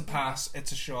 it's a pass,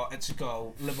 it's a shot, it's a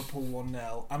goal, Liverpool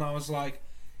 1-0. And I was like,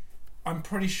 I'm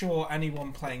pretty sure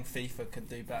anyone playing FIFA could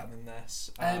do better than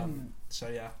this. So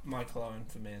yeah, Michael Owen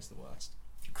for me is the worst.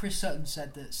 Chris Sutton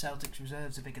said that Celtic's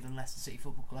reserves are bigger than Leicester City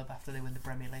Football Club after they win the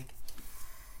Premier League.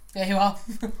 There you are.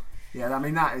 Yeah, I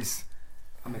mean, that is...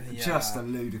 just a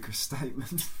ludicrous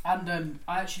statement. And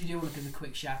I actually do want to give a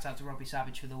quick shout out to Robbie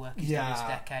Savage for the work he's done this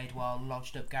decade while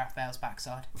lodged up Gareth Bale's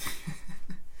backside.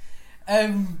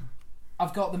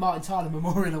 I've got the Martin Tyler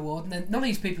Memorial Award, and none of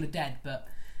these people are dead, but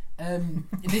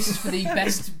this is for the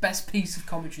best piece of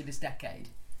commentary this decade.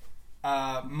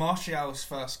 Martial's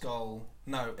first goal.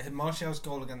 No, Martial's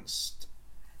goal against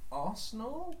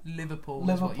Arsenal? Liverpool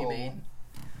is what you mean.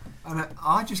 And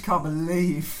I just can't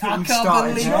believe I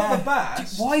can't believe not the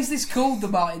best. Why is this called the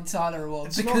Martin Tyler Award?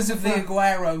 It's because of the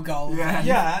Aguero goal.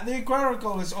 Yeah, the Aguero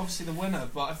goal is obviously the winner,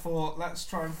 but I thought let's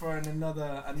try and throw in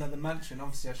another mention.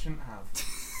 Obviously I shouldn't have.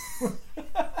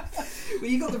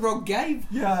 Well, you got the wrong game.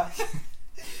 Yeah.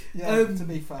 To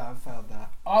be fair, I failed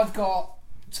that. I've got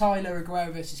Tyler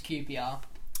Aguero versus QPR.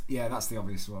 Yeah, that's the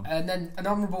obvious one. And then an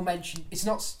honourable mention. It's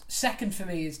not second for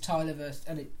me is Tyler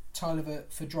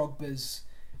for Drogba's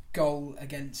goal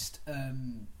against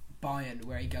Bayern,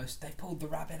 where he goes, they pulled the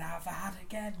rabbit out of the hat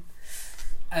again.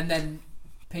 And then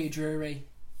Peter Drury,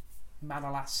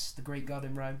 Manolas, the Greek god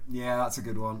in Rome. Yeah, that's a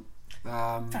good one.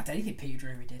 In fact, anything Peter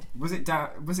Drury did. Was it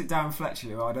Darren Fletcher,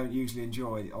 who I don't usually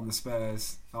enjoy, on the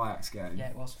Spurs Ajax game? Yeah,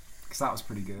 it was. Because that was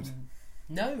pretty good.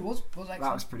 No, it was excellent.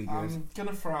 That was pretty good. I'm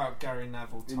gonna throw out Gary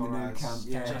Neville in the Nou Camp,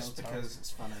 just because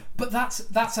it's funny. But that's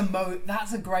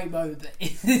a great moment.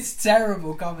 It's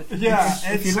terrible comedy. Yeah,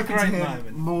 if it's you a look great at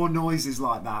moment. More noises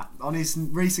like that on his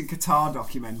recent Qatar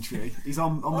documentary. He's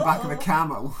on the back of a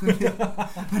camel,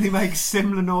 and he makes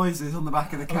similar noises on the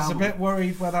back of the camel. I was a bit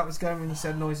worried where that was going when you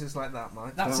said noises like that,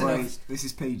 Mike. That's Don't enough. worry, this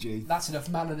is PG. That's enough.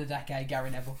 Man of the decade, Gary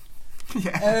Neville.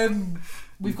 Yeah.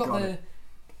 We've got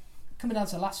coming down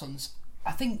to the last ones.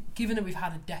 I think, given that we've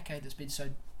had a decade that's been so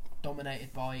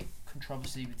dominated by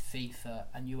controversy with FIFA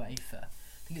and UEFA, I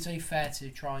think it's only fair to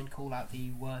try and call out the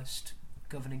worst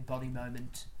governing body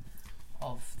moment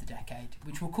of the decade,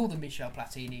 which we'll call the Michel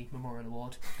Platini Memorial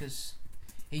Award, because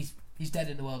he's dead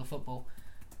in the world of football.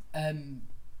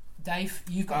 Dave,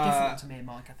 you've got a different one to me and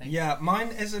Mike, I think. Yeah, mine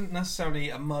isn't necessarily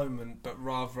a moment, but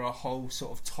rather a whole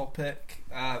sort of topic.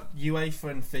 UEFA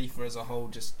and FIFA as a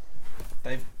whole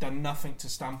they've done nothing to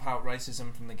stamp out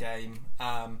racism from the game.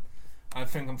 I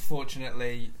think,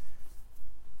 unfortunately,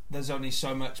 there's only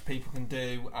so much people can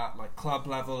do at like club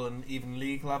level and even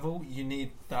league level. You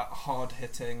need that hard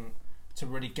hitting to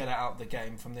really get it out of the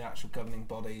game from the actual governing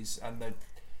bodies. And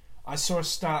I saw a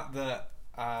stat that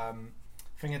I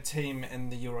think a team in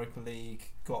the Europa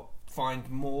League got fined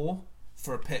more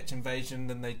for a pitch invasion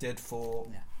than they did for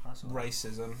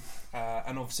racism,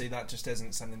 and obviously that just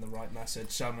isn't sending the right message,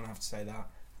 so I'm going to have to say that.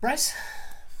 Brez?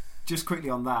 Just quickly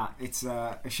on that, it's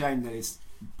a shame that it's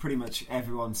pretty much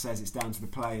everyone says it's down to the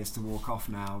players to walk off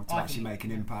now to actually make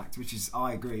an impact, which is,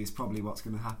 I agree, is probably what's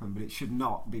going to happen, but it should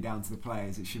not be down to the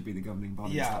players, it should be the governing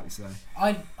bodies, like you say.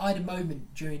 I had a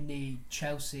moment during the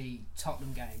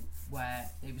Chelsea-Tottenham game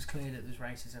where it was clear that there was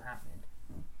racism happening,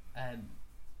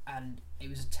 and it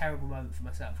was a terrible moment for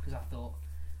myself, because I thought,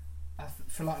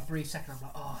 for like a brief second, I'm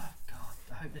like, oh god,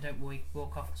 I hope they don't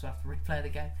walk off so I have to replay the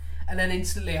game. And then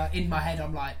instantly, in my head,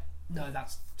 I'm like, no,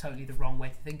 that's totally the wrong way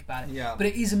to think about it. Yeah. But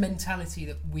it is a mentality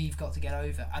that we've got to get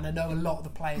over. And I know a lot of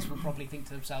the players will probably think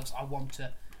to themselves, I want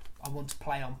to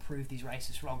play on, prove these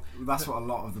racists wrong. That's what a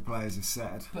lot of the players have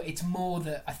said. But it's more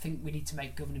that I think we need to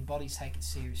make governing bodies take it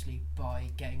seriously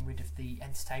by getting rid of the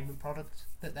entertainment product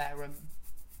that they're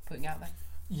putting out there.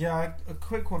 Yeah, a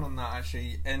quick one on that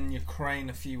actually. In Ukraine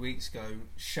a few weeks ago,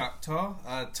 Shakhtar,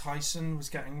 Tyson was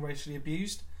getting racially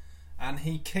abused, and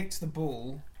he kicked the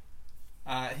ball.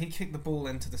 He kicked the ball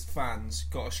into the fans,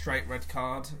 got a straight red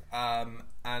card,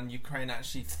 and Ukraine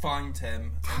actually fined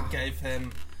him and gave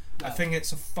him, I think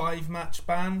it's a 5-match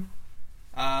ban.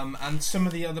 And some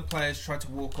of the other players tried to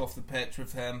walk off the pitch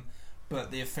with him,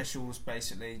 but the officials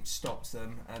basically stopped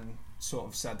them and sort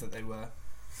of said that they were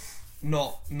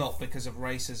not because of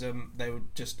racism, they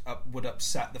would just would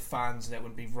upset the fans and it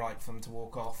wouldn't be right for them to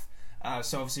walk off.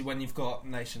 So obviously when you've got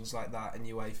nations like that in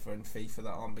UEFA and FIFA that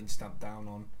aren't being stamped down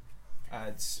on,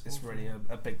 it's really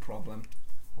a big problem.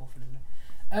 Awful,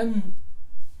 isn't it?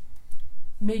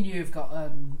 Me and you have got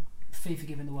FIFA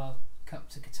giving the World Cup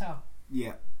to Qatar.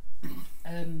 Yeah.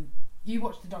 You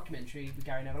watched the documentary with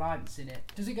Gary Neville. I haven't seen it.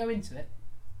 Does it go into it?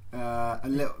 A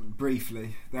little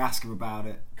briefly. They ask him about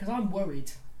it. Because I'm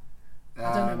worried. I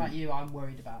don't know about you. I'm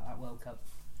worried about that World Cup.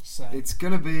 So It's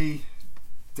going to be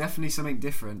definitely something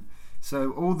different.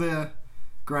 So all the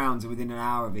grounds are within an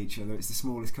hour of each other. It's the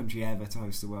smallest country ever to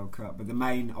host the World Cup. But the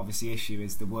main, obviously, issue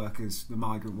is the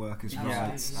migrant workers' Yeah.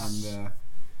 rights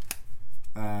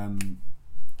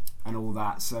and all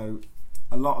that. So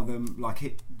a lot of them,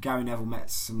 like Gary Neville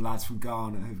met some lads from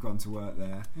Ghana who've gone to work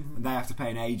there, and they have to pay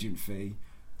an agent fee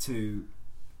to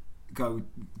go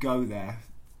there.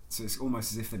 So it's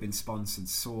almost as if they've been sponsored,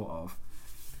 sort of.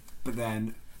 But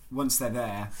then once they're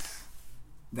there,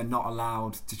 they're not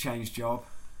allowed to change job.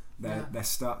 They're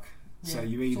stuck. Yeah. So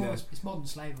you either it's modern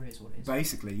slavery, is what it is.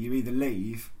 basically you either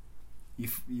leave,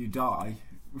 you die,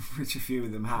 which a few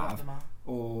of them have, them out.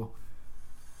 or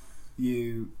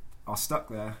you are stuck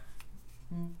there,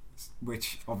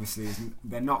 which obviously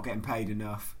they're not getting paid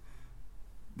enough.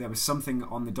 There was something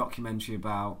on the documentary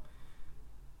about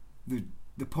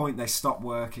the point they stop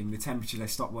working, the temperature they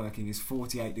stop working is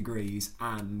 48 degrees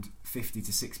and 50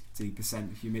 to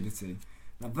 60% humidity.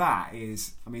 Now that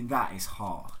is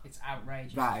hot. It's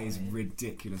outrageous. That is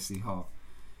ridiculously hot.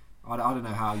 I don't know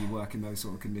how you work in those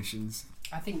sort of conditions.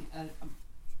 I think,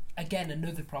 again,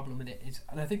 another problem with it is,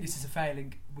 and I think this is a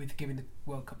failing with giving the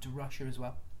World Cup to Russia as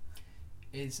well,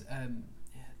 is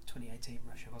 2018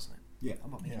 Russia, wasn't it? Yeah.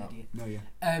 I'm not being an idiot. No, yeah.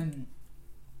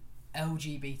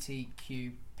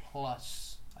 LGBTQ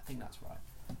plus, I think that's right.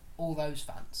 All those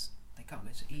fans, they can't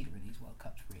go to either of these World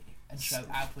Cups really and show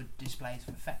outward displays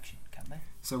of affection, can they?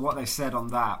 So what they said on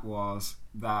that was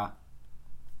that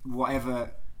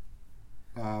whatever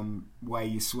way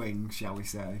you swing, shall we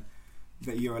say,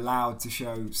 that you're allowed to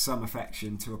show some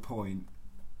affection to a point,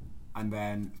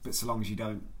 but so long as you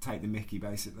don't take the mickey,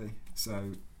 basically.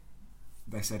 So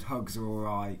they said hugs are all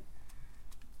right,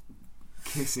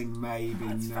 kissing maybe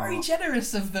That's not. very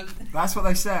generous of them. That's what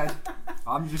they said.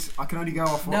 I can only go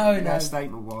off what their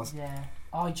statement was. Yeah,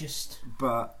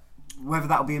 But whether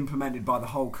that'll be implemented by the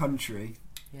whole country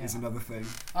is another thing.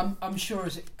 I'm sure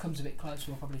as it comes a bit closer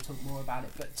we'll probably talk more about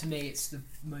it, but to me it's the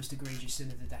most egregious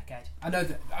sin of the decade. I know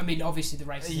that, I mean obviously the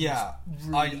racism is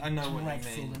really I know what you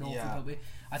dreadful mean. and awful, Yeah. but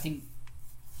I think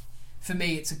for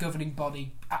me it's a governing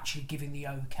body actually giving the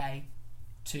okay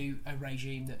to a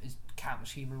regime that is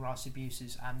countless human rights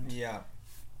abuses, and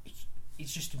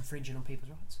it's just infringing on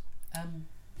people's rights.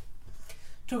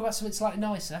 Talk about something slightly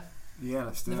nicer. Yeah,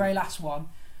 let's do The very last one.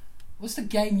 What's the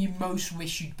game you most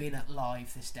wish you'd been at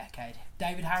live this decade?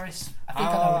 David Harris, I think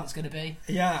I know what it's going to be.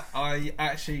 Yeah, I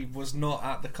actually was not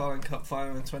at the Carling Cup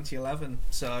final in 2011,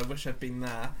 so I wish I'd been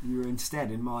there. You were instead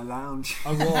in my lounge.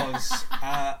 I was.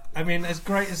 I mean, as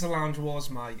great as the lounge was,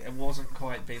 Mike, it wasn't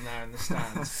quite being there in the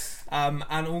stands.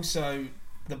 And also,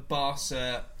 the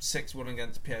Barca 6-1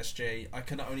 against PSG, I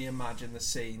can only imagine the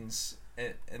scenes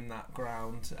in that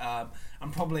ground.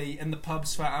 And probably in the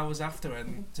pubs for hours after,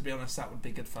 and to be honest, that would be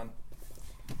good fun.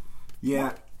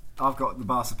 Yeah, I've got the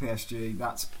Barca PSG.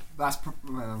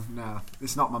 No,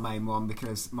 it's not my main one,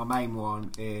 because my main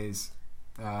one is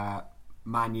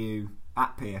Man U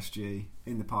at PSG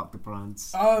in the Parc des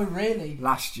Princes. Oh, really?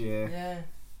 Last year. Yeah,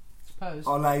 I suppose.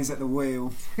 Ole's at the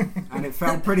wheel, and it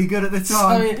felt pretty good at the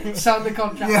time. Sign the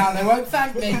contract out. They won't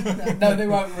thank me. No, they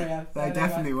won't, Rio. They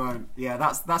definitely won't. Yeah,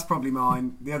 that's probably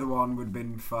mine. The other one would have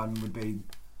been fun. Would be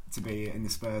to be in the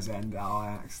Spurs end at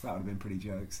Ajax. That would have been pretty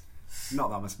jokes. Not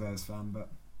that I'm a Spurs fan, but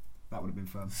that would have been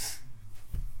fun.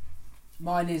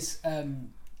 Mine is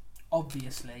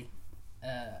obviously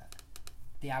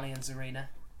the Allianz Arena.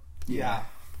 Yeah.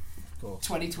 Cool.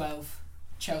 2012,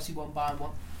 Chelsea won Bayern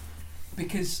 1.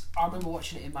 Because I remember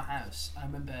watching it in my house. I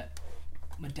remember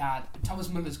my dad, Thomas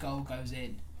Muller's goal goes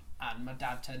in, and my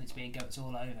dad turned to me and goes, "It's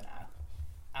all over now."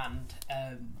 And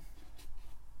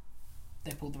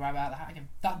they pulled the rabbit out of the hat again.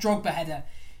 That Drogba header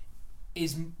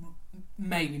is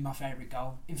maybe my favourite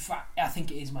goal. In fact, I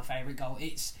think it is my favourite goal.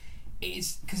 It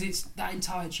is because it's that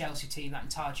entire Chelsea team, that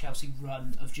entire Chelsea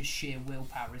run of just sheer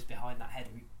willpower is behind that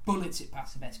header. He bullets it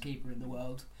past the best keeper in the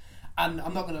world. And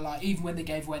I'm not going to lie, even when they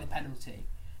gave away the penalty,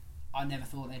 I never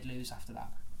thought they'd lose after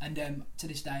that. And to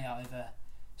this day, I've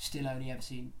still only ever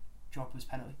seen Drogba's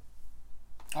penalty.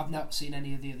 I've not seen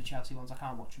any of the other Chelsea ones. I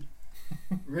can't watch them.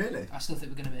 Really? I still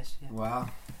think we're going to miss. Yeah. Wow.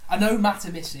 I know Mata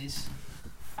misses.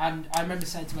 And I remember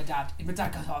saying to my dad, if my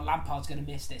dad goes, "Oh, Lampard's going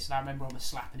to miss this," and I remember almost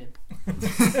slapping him.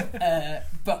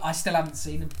 But I still haven't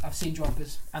seen them. I've seen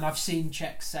Drogba's, and I've seen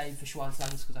Czech save for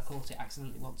Schweinsteiger's because I caught it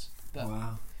accidentally once. But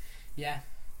wow. Yeah,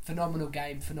 phenomenal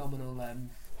game, phenomenal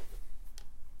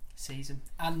season.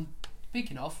 And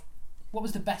speaking of, what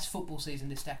was the best football season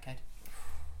this decade?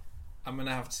 I'm going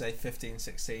to have to say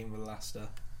 15-16 with Leicester.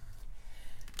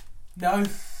 No,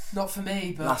 not for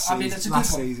me, but that's a good one.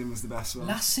 Last season was the best one.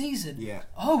 Last season? Yeah.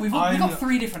 Oh, we've got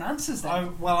 3 different answers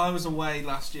then. I was away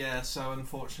last year, so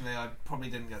unfortunately I probably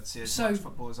didn't get to see as much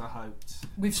football as I hoped.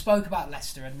 We've spoke about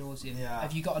Leicester ad nauseam. Yeah.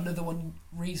 Have you got another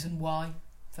reason why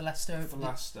for Leicester?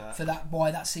 For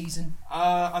why that season?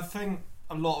 I think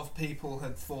a lot of people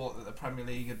had thought that the Premier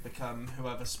League had become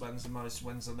whoever spends the most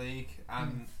wins the league,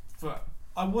 and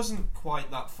I wasn't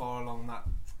quite that far along that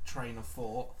train of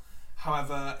thought.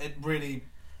 However, it really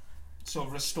sort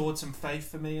of restored some faith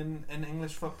for me in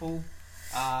English football.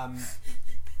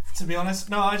 To be honest,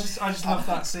 no, I just loved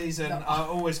that season. No. I'm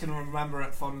always going to remember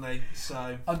it fondly.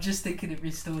 So I'm just thinking it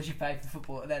restores your faith in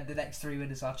football, and then the next 3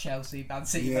 winners are Chelsea, Man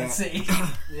City, Man City.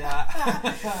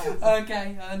 Yeah.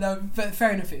 Okay, no, but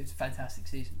fair enough. It was a fantastic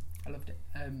season. I loved it.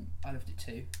 I loved it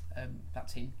too. That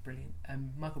team, brilliant.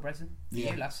 Michael Breslin, for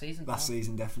you last season. Last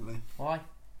season, definitely. Why?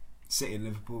 City and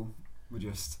Liverpool were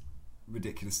just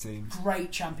ridiculous teams.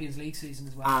 Great Champions League season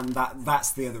as well. And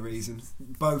that's the other reason.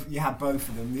 You had both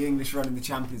of them. The English run in the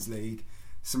Champions League,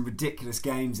 some ridiculous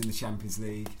games in the Champions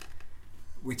League,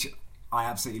 which I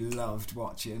absolutely loved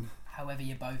watching. However,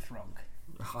 you're both wrong.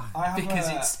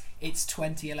 Because it's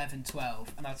 2011-12,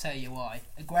 and I'll tell you why.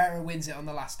 Aguero wins it on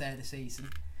the last day of the season.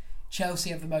 Chelsea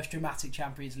have the most dramatic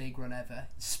Champions League run ever.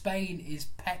 Spain is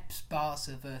Pep's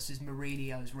Barca versus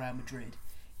Mourinho's Real Madrid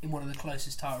in one of the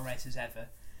closest title races ever.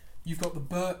 You've got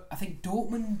I think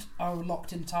Dortmund are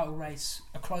locked in the title race,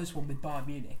 a close one with Bayern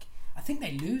Munich. I think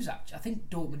they lose, actually. I think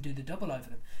Dortmund do the double over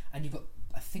them. And you've got,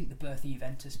 I think, the birth of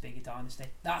Juventus being a dynasty.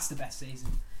 That's the best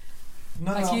season.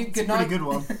 Thank you. Good night. Pretty good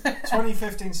one.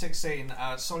 2015-16,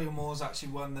 Solihull Moors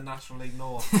actually won the National League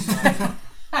North.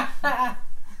 So.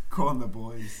 Go on the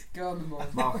boys. Go on the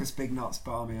boys. Marcus Big Nuts,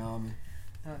 Barmy Army.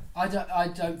 No, I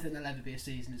don't think there'll ever be a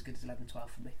season as good as 11-12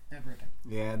 for me. Never again.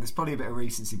 Yeah, there's probably a bit of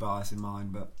recency bias in mine,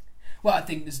 but... Well, I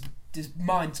think there's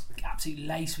mine's absolutely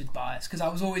laced with bias, because I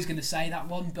was always going to say that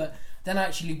one, but then I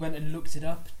actually went and looked it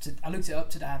up. I looked it up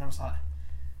today, and I was like,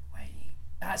 wait,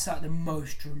 that's like the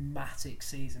most dramatic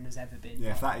season there's ever been.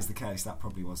 Yeah, if that is the case, that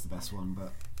probably was the best one,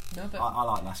 but I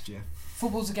like last year.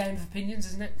 Football's a game of opinions,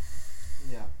 isn't it?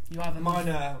 Yeah. Mine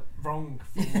are wrong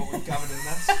from what we've covered in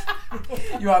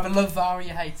this. You either love VAR or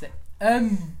you hate it.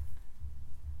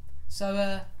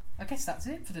 So I guess that's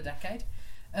it for the decade.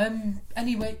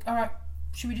 Anyway, alright,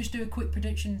 should we just do a quick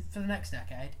prediction for the next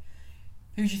decade?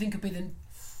 Who do you think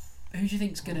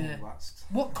think's gonna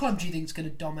what club do you think's gonna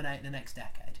dominate the next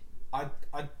decade? I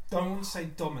don't want to say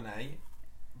dominate,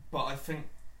 but I think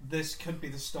this could be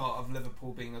the start of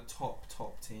Liverpool being a top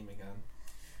team again.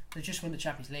 They just won the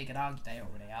Champions League, and they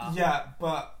already are. Yeah,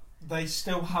 but they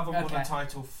still haven't won a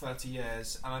title for 30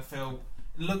 years, and I feel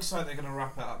it looks like they're going to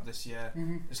wrap it up this year.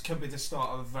 Mm-hmm. This could be the start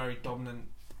of a very dominant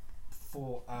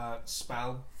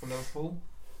spell for Liverpool,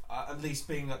 at least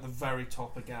being at the very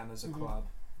top again as a club.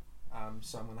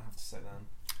 So I'm going to have to say then.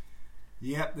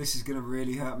 Yep, this is going to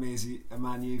really hurt me as a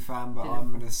Man U fan, but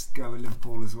I'm going to go with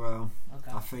Liverpool as well.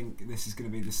 Okay. I think this is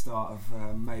going to be the start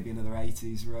of maybe another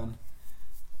 80s run.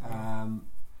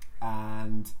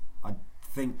 And I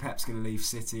think Pep's going to leave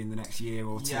City in the next year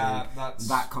or two. Yeah,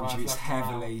 that contributes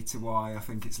heavily to why I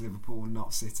think it's Liverpool,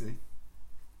 not City.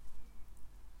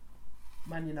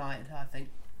 Man United, I think.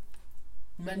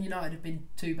 Man United have been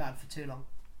too bad for too long.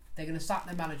 They're going to sack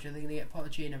their manager, they're going to get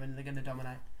Pochettino, and they're going to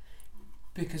dominate.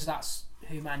 Because that's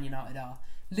who Man United are.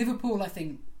 Liverpool, I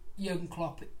think, Jurgen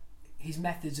Klopp, his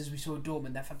methods, as we saw at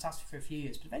Dortmund, they're fantastic for a few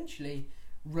years, but eventually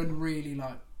run really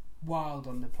wild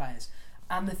on the players.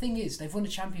 And the thing is, they've won the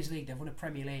Champions League, they've won a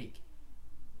Premier League.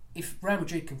 If Real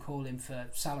Madrid can call in for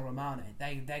Salah or Mane,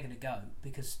 they're going to go,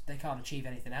 because they can't achieve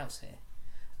anything else here.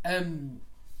 I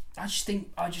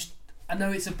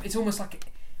know it's almost like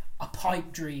a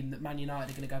pipe dream that Man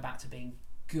United are going to go back to being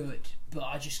good, but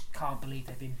I just can't believe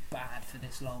they've been bad for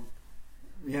this long.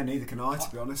 Yeah, neither can I, to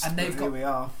be honest. And here we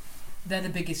are. They're the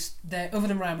biggest. Other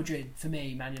than Real Madrid, for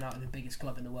me, Man United are the biggest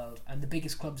club in the world, and the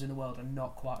biggest clubs in the world are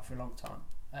not quite for a long time.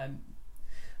 I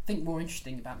think more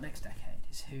interesting about next decade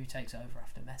is who takes over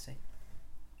after Messi.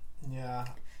 Yeah,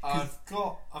 I've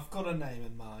got a name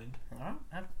in mind. All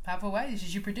right, have a way. This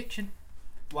is your prediction.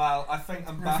 Well, I think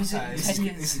Mbappe. This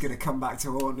is going to come back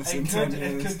to haunt us in 10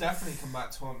 years. It could definitely come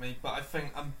back to haunt me, but I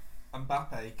think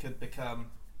Mbappe could become,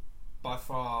 by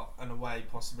far and away,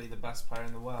 possibly the best player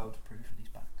in the world. Proof that he's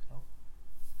back to goal.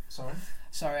 Sorry?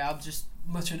 Sorry, I'm just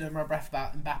muttering under my breath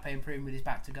about Mbappe improving with his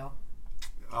back to goal.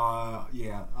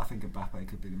 Yeah, I think Mbappe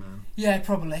could be the man. Yeah,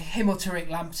 probably him or Tariq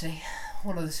Lamptey,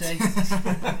 one of the two.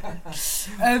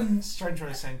 Strange way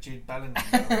of saying Jude Bellingham.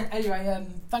 Anyway,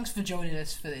 thanks for joining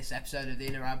us for this episode of the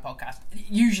In Around podcast.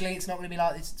 Usually it's not going to be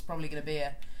like this. It's probably going to be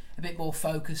a bit more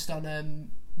focused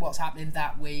on what's happening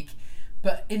that week.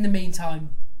 But in the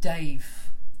meantime,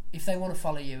 Dave, if they want to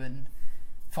follow you and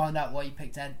find out why you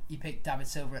picked David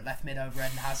Silva at left mid over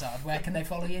Eden Hazard, where can they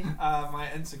follow you? My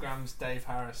Instagram's Dave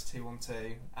Harris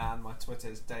 212 and my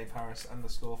Twitter's Dave Harris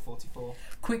 _44.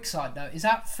 Quick side note: is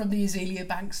that from the Azealia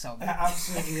Banks song? It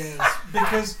absolutely is,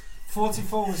 because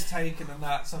 44 was taken, and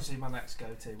that's obviously my next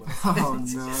go-to. Oh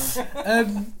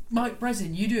no! Mike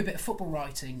Breslin, you do a bit of football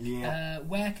writing. Yeah.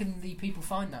 Where can the people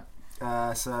find that?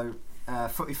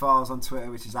 Footy Files on Twitter,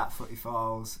 which is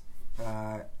 @FootyFiles.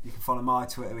 You can follow my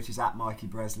Twitter, which is @Mikey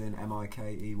Breslin,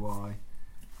 Mikey.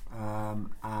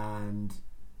 And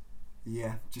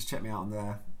yeah, just check me out on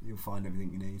there. You'll find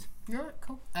everything you need. Alright,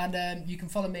 cool. And you can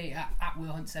follow me at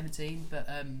WillHunt17, but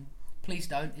please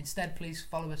don't. Instead, please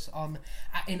follow us on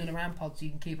at In and Around Pod so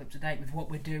you can keep up to date with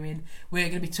what we're doing. We're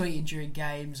going to be tweeting during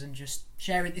games and just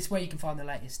sharing. It's where you can find the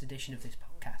latest edition of this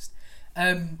podcast.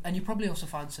 And you'll probably also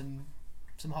find some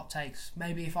hot takes.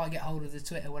 Maybe if I get hold of the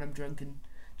Twitter when I'm drunk and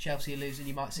Chelsea are losing,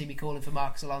 you might see me calling for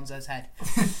Marcus Alonso's head.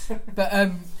 But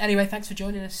anyway, thanks for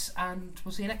joining us, and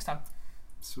we'll see you next time.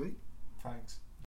 Sweet. Thanks.